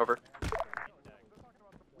 Over.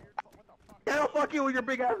 Hell, fuck you with your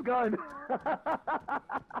big ass gun.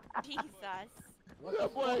 Jesus. What the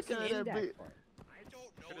fuck can that be?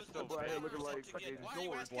 Like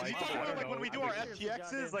when we do our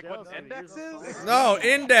FTXs, like what indexes? No,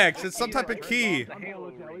 index. It's some type of key.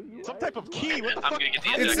 Some type of key. What the I'm fuck? gonna get the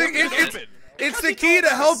index. It's the key to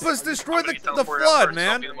help us destroy the flood,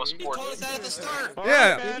 man.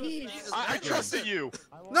 Yeah. I trusted you.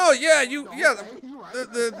 No, yeah, the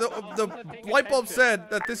light bulb said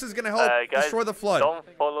that this is gonna help Guys, destroy the flood. Don't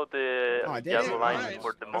follow the yellow line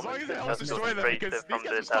for the As long moment. as it helps Just go destroy them, straight because from these the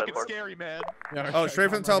guys are fucking teleport. scary, man. Oh, straight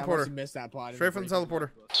from the teleporter. Missed that plot. Straight from the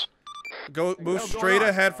teleporter. Go move straight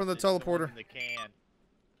ahead from the teleporter.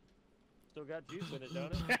 Still got juice in it,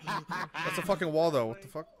 don't it? That's a fucking wall, though. What the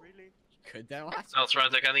fuck? Could that last? No, it's right.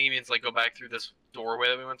 Like, I think he means like go back through this doorway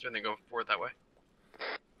that we went through and then go forward that way.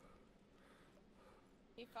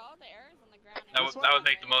 You follow the arrows on the ground. That would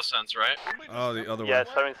make the most sense, right? Oh, the other Yeah, way.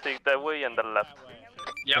 76 that way and then left.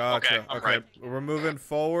 Yep. Gotcha. Okay. I'm Okay. right. We're moving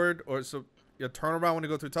forward, or so you turn around when you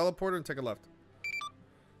go through teleporter and take a left.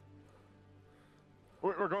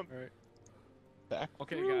 We're going back.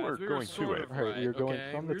 Okay, through guys, or we going were to sort it? of Right, you're going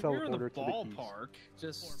okay? from the we were in the teleporter to the keys. ballpark.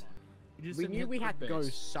 Just we We didn't knew hit we the had to go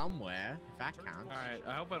base. somewhere. If that counts. All right,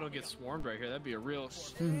 I hope I don't get swarmed right here. That'd be a real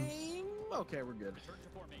shame. Okay, we're good.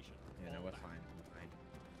 Yeah, no, we're fine. We're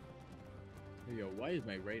fine. Yo, why is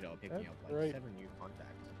my radar picking up like right. 7 new contacts?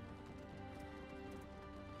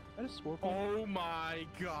 That is Scorpion. Oh my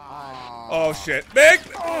god. Oh shit. Big!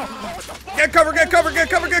 Get cover, get cover, get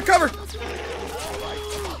cover, get cover!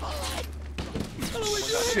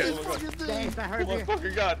 Shit. Thanks, I heard you.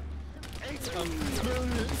 Fucking god.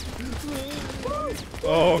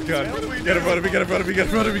 Oh god. Get in front of me, get in front of me, get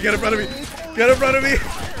in front of me, get in front of me. Get in front of me.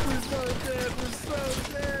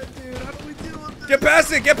 Get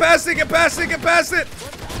past it, get past it, get past it, get past it.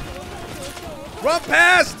 Run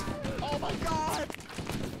past. Oh my god!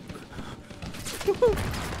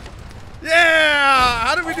 Yeah!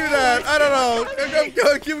 How did we do that? I don't know.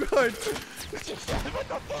 Go, keep going. What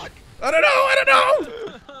the fuck? I don't know, I don't know.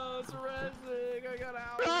 Oh, it's resing. I got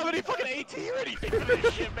out. I don't have any fucking AT or anything for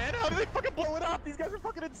this shit, man. How did they fucking blow it up? These guys are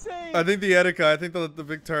fucking insane. I think the Etika, I think the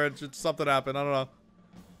big turret, just something happened. I don't know.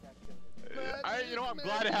 You know what? I'm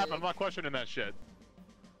glad it happened. I'm not questioning that shit.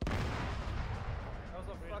 That was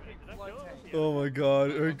a fucking flood tank. Oh my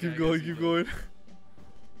god. Alright, keep going, keep going.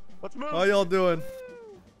 Let's move. How y'all doing?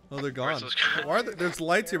 Oh, they're gone. Where's those guys? Why are there, there's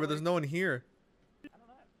lights here, but there's no one here.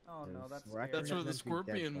 Oh no, that's That's where the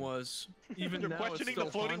scorpion was. Even They're now, questioning it the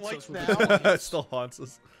still floating haunts lights us with now. its It still haunts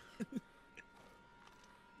us.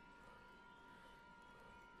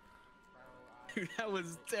 Dude, that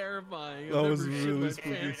was terrifying. That I've was never shit really my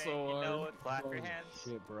spooky. pants so hard. Clap your hands.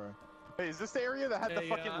 Shit, bro. Hey, is this the area that had the Hey,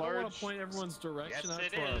 fucking I don't want large? to point everyone's direction Yes, out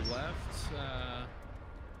it to our is. left.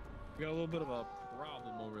 We got a little bit of a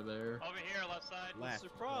problem over there. Over here, left side. Left, What's the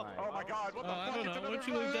problem? right. Oh my god, what the I fuck? don't It's know. Why another don't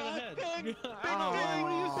you leave that ahead? Big, What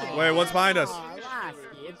do you think? Wait, what's behind us? Aw, last,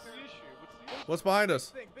 kids. What's behind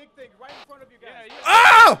us? Big thing, right in front of you guys.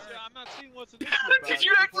 Oh! I'm not seeing what's an issue about Did it.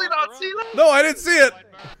 you actually not see that? No, I didn't see it.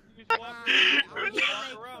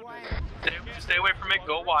 Stay away from it.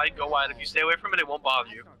 Go wide. Go wide. If you stay away from it, it won't bother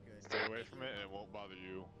you. Stay away from it and it won't bother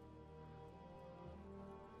you.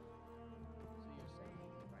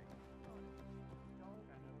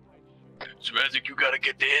 Semantic, you gotta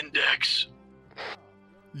get the index.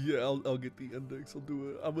 Yeah, I'll get the index. I'll do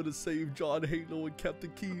it. I'm gonna save John Halo and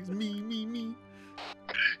Captain Keys. Me.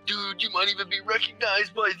 Dude, you might even be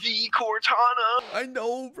recognized by the Cortana. I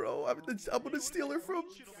know, bro. I'm gonna steal her from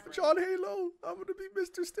John Halo. I'm gonna be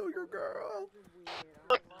Mr. Steal Your Girl.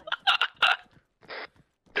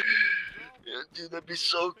 Yeah, dude, that'd be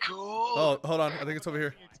so cool. Oh, hold on. I think it's over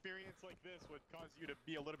here. An experience like this would cause you to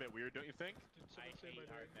be a little bit weird, don't you think?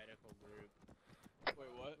 Wait,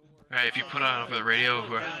 what? Alright, if you put on over the radio,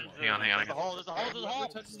 hang on. There's a hole, there's a hole, there's a hole.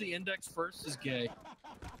 Whoever touches the index first is gay.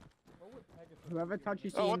 Whoever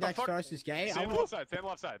touches the Oh, what the index fuck? first is gay. Stay I on the will- left side, stay on the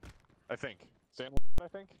left side. I think. Stay on the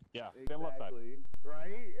left side, I think? Yeah, stay on the left side.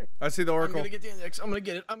 Right? I see the I'm oracle. gonna get the index. I'm gonna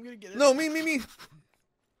get it. I'm gonna get it. No, me.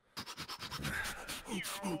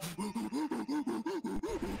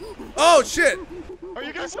 Oh shit! Are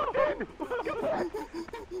you guys okay?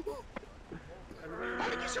 How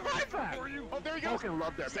did you survive that? Oh, there fucking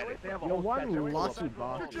love their bandits. They have a You're whole one section. lucky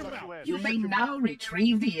bastard. You may now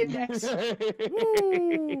retrieve the index.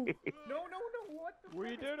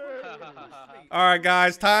 We did it. All right,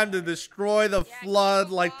 guys, time to destroy the flood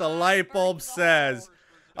like the light bulb says.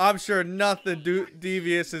 I'm sure nothing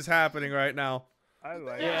devious is happening right now. I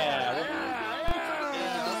like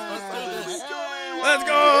Let's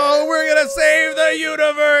go! We're gonna save the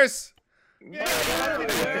universe!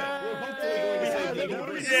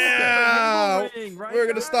 Yeah! We're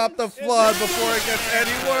gonna stop the flood before it gets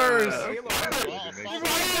any worse!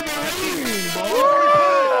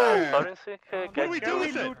 What are we doing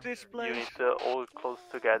with it? You need to all close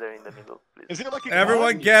together in the middle, please. Is it like a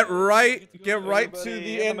Everyone get right to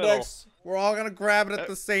the index. We're all gonna grab it at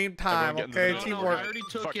the same time, okay? No, Teamwork. I already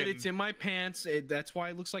took it. It's in my pants. That's why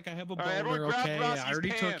it looks like I have a boner, everyone grab okay? Lasky's I already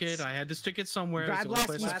took pants. it. I had to stick it somewhere. Grab so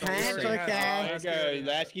it's Lasky's safe. pants, okay?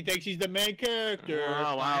 Lasky thinks he's the main character.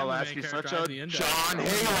 Oh, wow, Lasky's such a John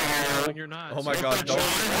Halo. You're not. Oh my god, don't.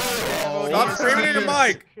 Stop screaming in your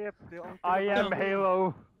mic! I am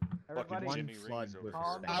Halo.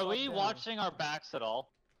 Are we watching our backs at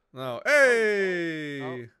all? No.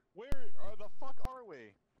 Hey! Where the fuck are we?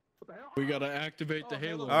 We gotta activate the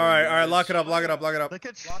Halo. Alright, lock it up, lock it up, lock it up. Lock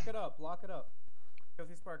it up, lock it up.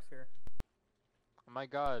 Filthy Sparks here. Oh my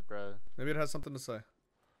god, bro. Maybe it has something to say.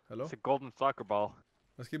 Hello? It's a golden soccer ball.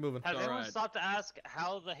 Let's keep moving. Has anyone stopped to ask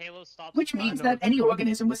how the Halo stops? Which means that any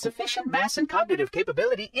organism with sufficient mass and cognitive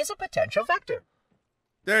capability is a potential vector.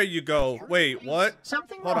 There you go. Wait, what?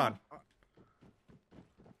 Something Hold wrong. on.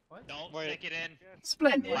 Don't stick it in.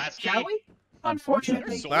 Splendid, Lasky. shall we?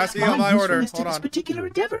 Unfortunately, Lasky on my order. usefulness to Hold this on. particular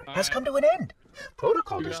endeavor has come to an end.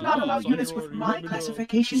 Protocol does not allow units with my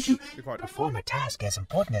classification to perform a task as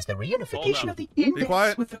important as the reunification of the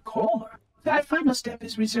index with the core. That final step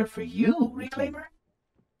is reserved for you, Reclaimer.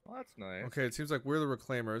 Well, that's nice. Okay, it seems like we're the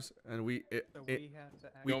reclaimers, and we You want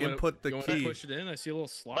me to- input the you want me to key. push it in? I see a little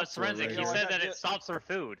slot. But Forensic, he said that it stops our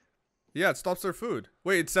food. Yeah, it stops their food.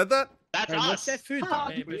 Wait, it said that? That's Hey, us. what's that food?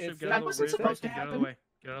 Hey, Bishop, get that out of the wasn't way. supposed to Get out of the happen. way.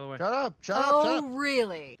 Get out of the way. Shut up, shut up, shut Oh, up.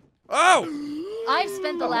 really? Oh! I've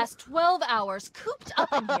spent the last 12 hours cooped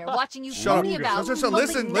up in here watching you Shut up. worry about Shut up. hoping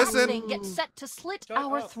Listen, that listen. thing gets set to slit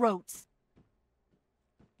our throats.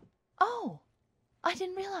 Oh, I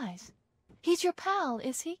didn't realize. He's your pal,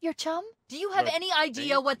 is he? Your chum? Do you have any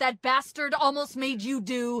idea what that bastard almost made you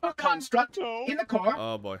do? A construct in the core?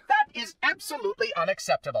 Oh boy. That is absolutely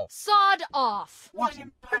unacceptable. Sod off. What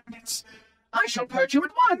impertinence! I shall purge you at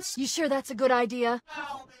once. You sure that's a good idea?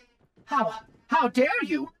 How dare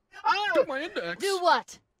you? Took my index. Do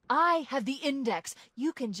what? I have the index.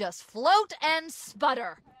 You can just float and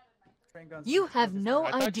sputter. You have no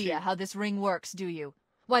idea how this ring works, do you?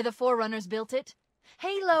 Why the Forerunners built it?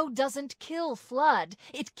 Halo doesn't kill Flood.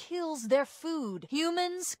 It kills their food.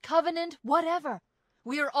 Humans, Covenant, whatever.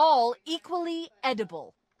 We're all equally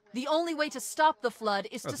edible. The only way to stop the Flood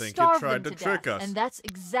is to I think it starve tried them to to trick death. us. And that's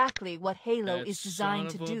exactly what Halo That is designed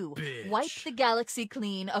to son of a do. bitch. Wipe the galaxy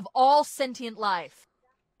clean of all sentient life.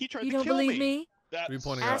 He tried You to don't kill believe me. me? What are you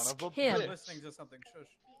pointing Ask out? him. Listening to something. Shush.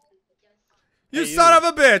 You son of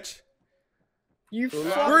a bitch! You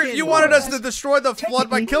You wanted us to destroy the flood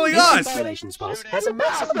by killing this us! installation's boss has a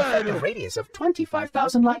maximum effective radius of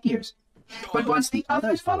 25,000 light years. But once the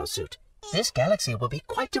others follow suit, this galaxy will be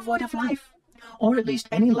quite devoid of life. Or at least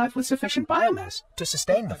any life with sufficient biomass to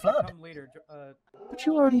sustain the flood. Come later. But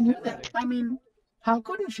you already knew that. I mean, how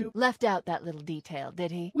couldn't you? Left out that little detail,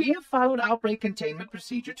 did he? We have followed outbreak containment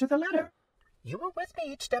procedure to the letter. You were with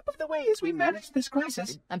me each step of the way as we managed this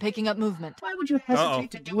crisis. I'm picking up movement. Why would you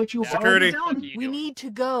hesitate to do what you've Security. already done? We need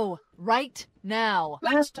to go right now.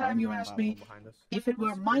 Last time you asked me if it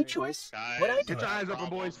were my choice, would I do Get your eyes open,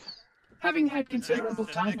 boys. Having had considerable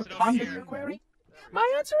time to ponder your query, my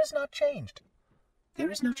answer has not changed.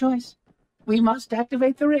 There is no choice. We must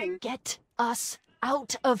activate the ring. Get us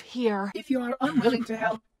out of here. If you are unwilling to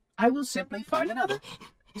help, I will simply find another.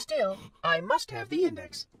 Still, I must have the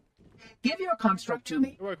index. Give your construct to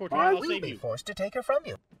me, or I will be forced to take her from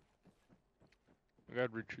you. We gotta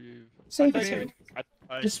retrieve. Save us here.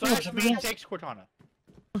 Dispose of the rest. Takes Cortana.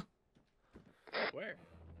 Where?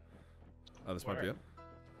 Oh, this might be it.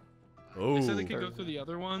 They said they Oh. could go through the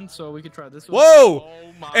other one, so we could try this one. Whoa!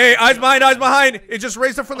 Oh my Hey, eyes God. behind, eyes behind! It just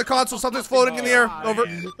raised up from the console. Something's floating in the air. Over.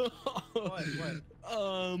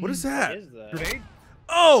 What is that? Grenade?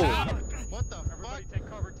 Oh! What the fuck? Take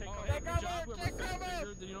cover, take cover. Good job with my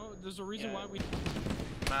finger. You know, there's a reason why we.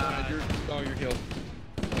 You're killed.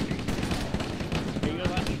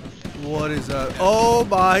 What is that? Oh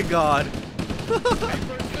my god.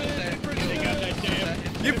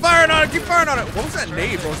 Keep firing on it, keep firing on it. What was that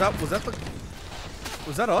nade, bro?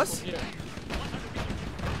 Was that us?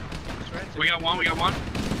 We got one. We got one.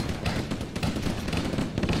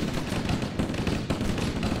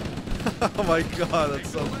 Oh my god,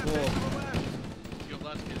 that's so cool.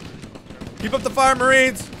 Keep up the fire,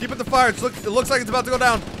 Marines. Keep up the fire. It looks like it's about to go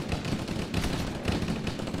down.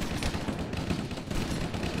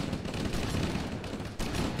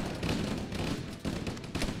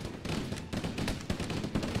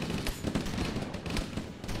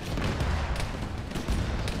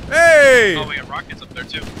 Hey! Oh, we got rockets up there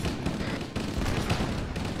too.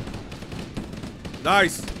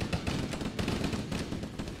 Nice.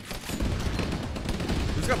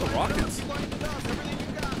 Who's got the rockets?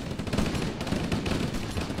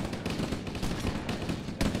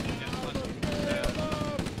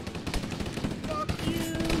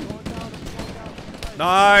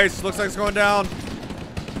 Nice. Looks like it's going down.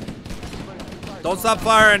 Don't stop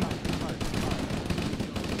firing.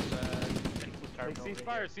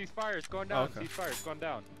 Cease fire, it's going down. Okay. Cease fire, it's going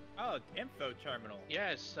down. Oh, info terminal.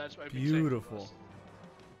 Yes, that's what Beautiful.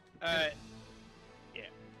 Yeah. The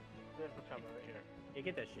info terminal right here. Yeah,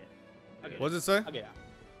 get that shit. Okay. What does it say? Okay.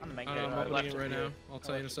 I'm the main guy. I'm opening it right now. I'll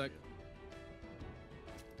tell you in a sec.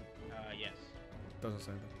 Yes. Doesn't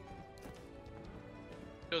say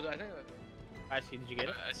anything. I think. I see. Did you get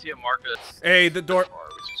it? I see a marker. Hey, the door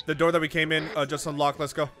that we came in just unlocked.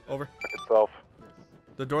 Let's go. Over. Itself.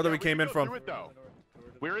 The door that we came in from.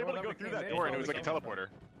 We were able to go through that door, and it was like a teleporter.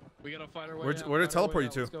 We gotta find our way Where'd out. it teleport you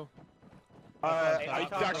to? Let's go. I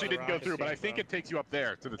actually didn't go through, but I think it takes you up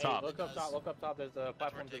there to the top. Look up top. Look up top. There's a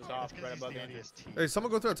platform to the top, right above you. Hey,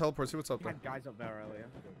 someone go through a teleport. See what's up there. Guys up there earlier.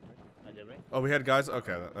 Did we? Oh, we had guys.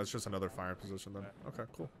 Okay, that's just another fire position then. Okay,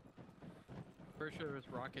 cool. Pretty sure there's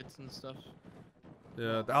rockets and stuff.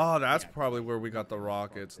 Yeah. Oh, that's probably where we got the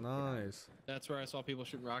rockets. Nice. That's where I saw people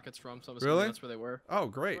shooting rockets from. So I'm Really? assuming that's where they were. Oh,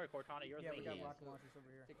 great. Yeah, we got rocket launchers over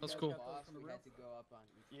here. That's cool.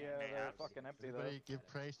 Yeah, they're fucking empty though. Everybody give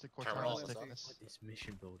praise to Cortana's thickness. This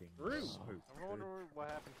mission building. I wonder what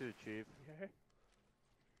happened to the chief.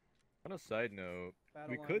 On a side note,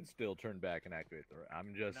 we could still turn back and activate the.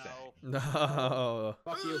 I'm just saying. No.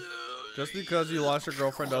 Fuck you. Just because you lost your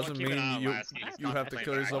girlfriend doesn't mean you have to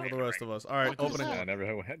kill yourself with the rest of us. All right, opening. I never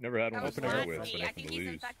had one opening her with, but nothing to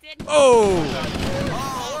lose. Oh!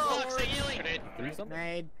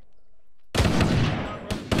 Grenade.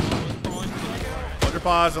 Hold your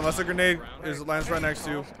pause unless a grenade lands right next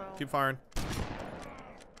to you. Keep firing.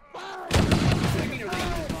 They're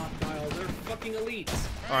fucking elites.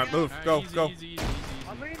 All right, move. Go, Easy, go.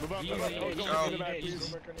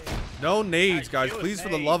 easy. No nades, guys. Please, for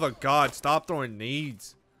the love of God, stop throwing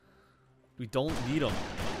nades. We don't need them.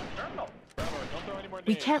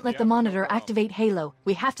 We can't let the monitor activate Halo.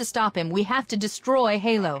 We have to stop him. We have to destroy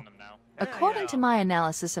Halo. According to my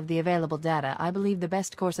analysis of the available data, I believe the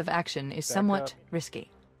best course of action is somewhat risky.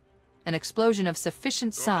 An explosion of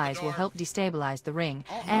sufficient size will help destabilize the ring,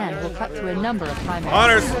 and will cut through a number of primary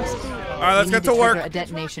Honors. systems. All right, let's We get need to work. trigger a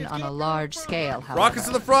detonation on a large scale, however. Rockets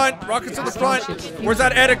to the front. Rockets to the front. Where's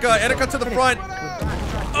that Etika? Etika to the front.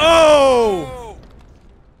 Oh!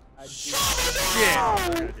 Shit.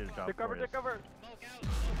 Take cover, take cover.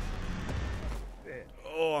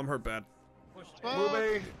 Oh, I'm hurt bad.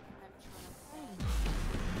 Moving.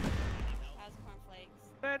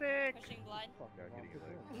 Medic!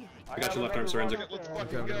 I got your left arm forensic. Let's Okay,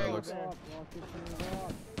 fucking I'm getting go. looks. Move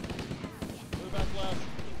back left.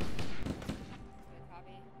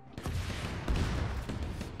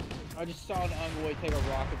 I just saw an envoy take a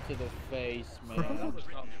rocket to the face, man. That was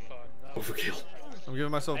not fun. Overkill. I'm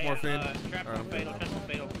giving myself morphine. All right,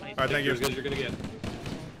 thank you. As good as you're gonna get.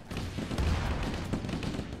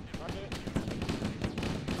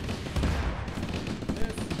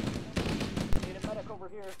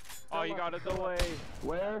 Oh, you got it away.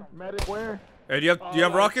 Where? Medic, where? Hey, do you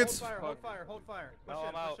have rockets? Hold fire, hold fire, hold fire. Push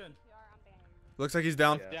in, push in. Looks like he's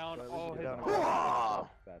down. Down. Oh,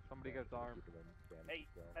 Somebody gets armed. Hey,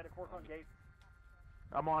 medic, work on gate.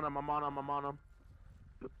 I'm on him, I'm on him, I'm on him.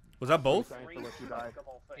 Was that both? Trying to let you die.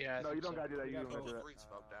 Yeah. No, you don't gotta do that, you don't gotta do that.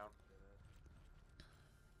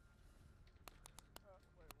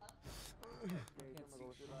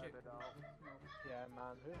 Yeah,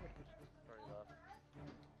 man.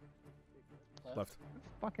 Left.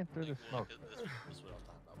 Fucking through the smoke.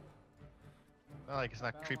 Well, like it's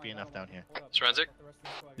not creepy enough down here. Forensic?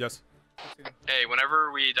 Yes. Hey,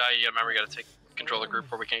 whenever we die, you remember we gotta take control of the group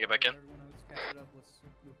before we can't get back in.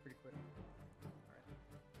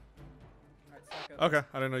 Okay,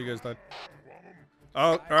 I didn't know you guys died.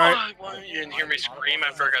 Oh, all right. Oh, you didn't hear me scream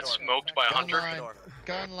after I got smoked by a hunter?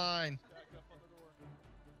 Gun line.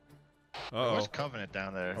 Uh-oh. Where's Covenant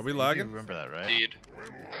down there? Are we You lagging? do remember that, right? Indeed.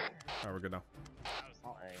 Alright, we're good now.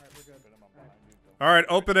 All right,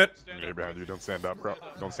 open it. Right behind you. Don't stand up, bro.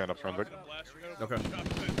 Don't stand up, Forensic. Okay.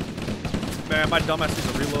 Man, my dumbass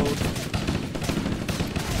needs to reload.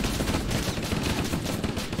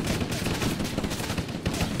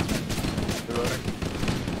 Reloading.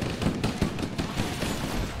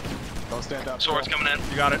 Don't stand up. Swords coming in.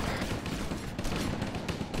 You got it.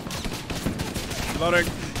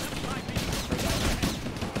 Reloading.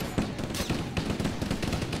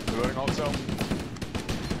 Reloading also.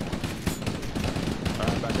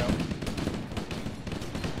 Alright, back out.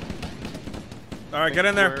 Alright, get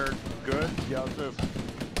in there. We're good. Yeah, let's move.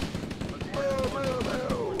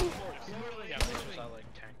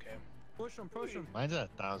 Push him, push him. Mine's at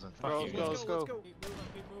 1,000. Fuck Go, you. go, guys. go. Keep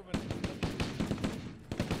moving.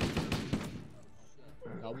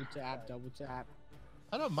 Double tap, double tap.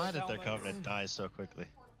 I don't mind that their covenant dies so quickly.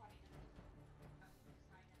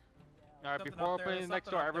 Alright, Something before up there, opening the next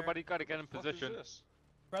something door, up there. everybody gotta get in position.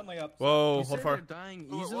 Friendly up. Whoa, You hold say fire. they're dying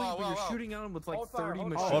easily, but you're shooting at them with like Hold fire, 30 hold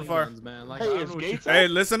machine fire. Hold fire. guns, man. Like, Hey, I don't is know what Gates you- Hey,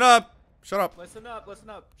 listen up. Shut up. Listen up, listen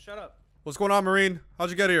up. Shut up. What's going on, Marine?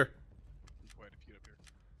 How'd you get here?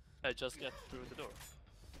 I just get through the door.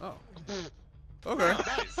 Oh. Okay.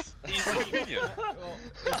 Nice. Easy convenient. Well,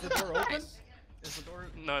 is the door open? Is the door?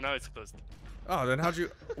 No, it's closed. Oh, then how'd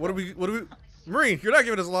you? What do we? Marine, you're not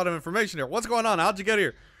giving us a lot of information here. What's going on? How'd you get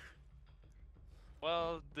here?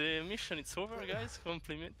 Well, the mission is over, guys.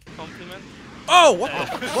 Compliment. Oh, what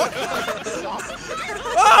the? What?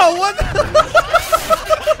 Oh, what?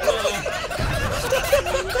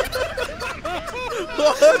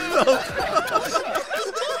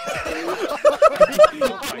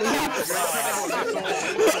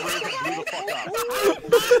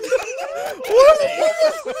 What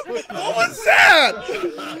What was that?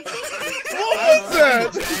 What was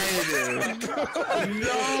that?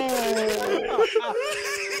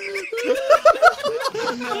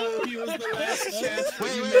 No, he was the last chance.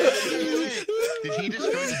 Wait. Did he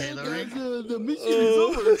destroy the Halo ring? The mission is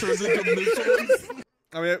over. It turns into missions.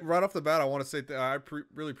 I mean, right off the bat, I want to say that I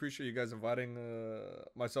really appreciate you guys inviting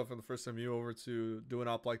myself and the first MEU over to do an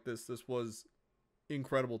op like this. This was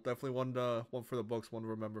incredible. Definitely one for the books, one to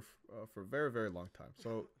remember for a very, very long time.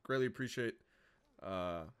 So greatly appreciate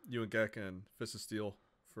you and Gek and Fist of Steel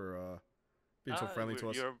for being so friendly to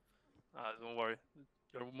us. Don't worry.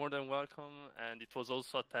 You're more than welcome, and it was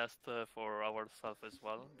also a test for ourselves as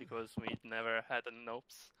well, because we never had an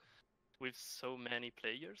ops with so many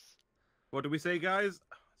players. What do we say, guys?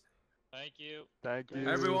 Thank you. Thank you.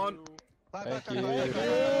 Everyone. Thank you.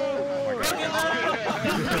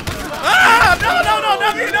 Ah!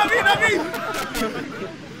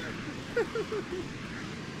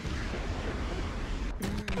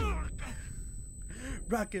 No!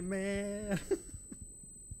 Rocket Man.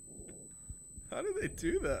 How did they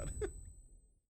do that?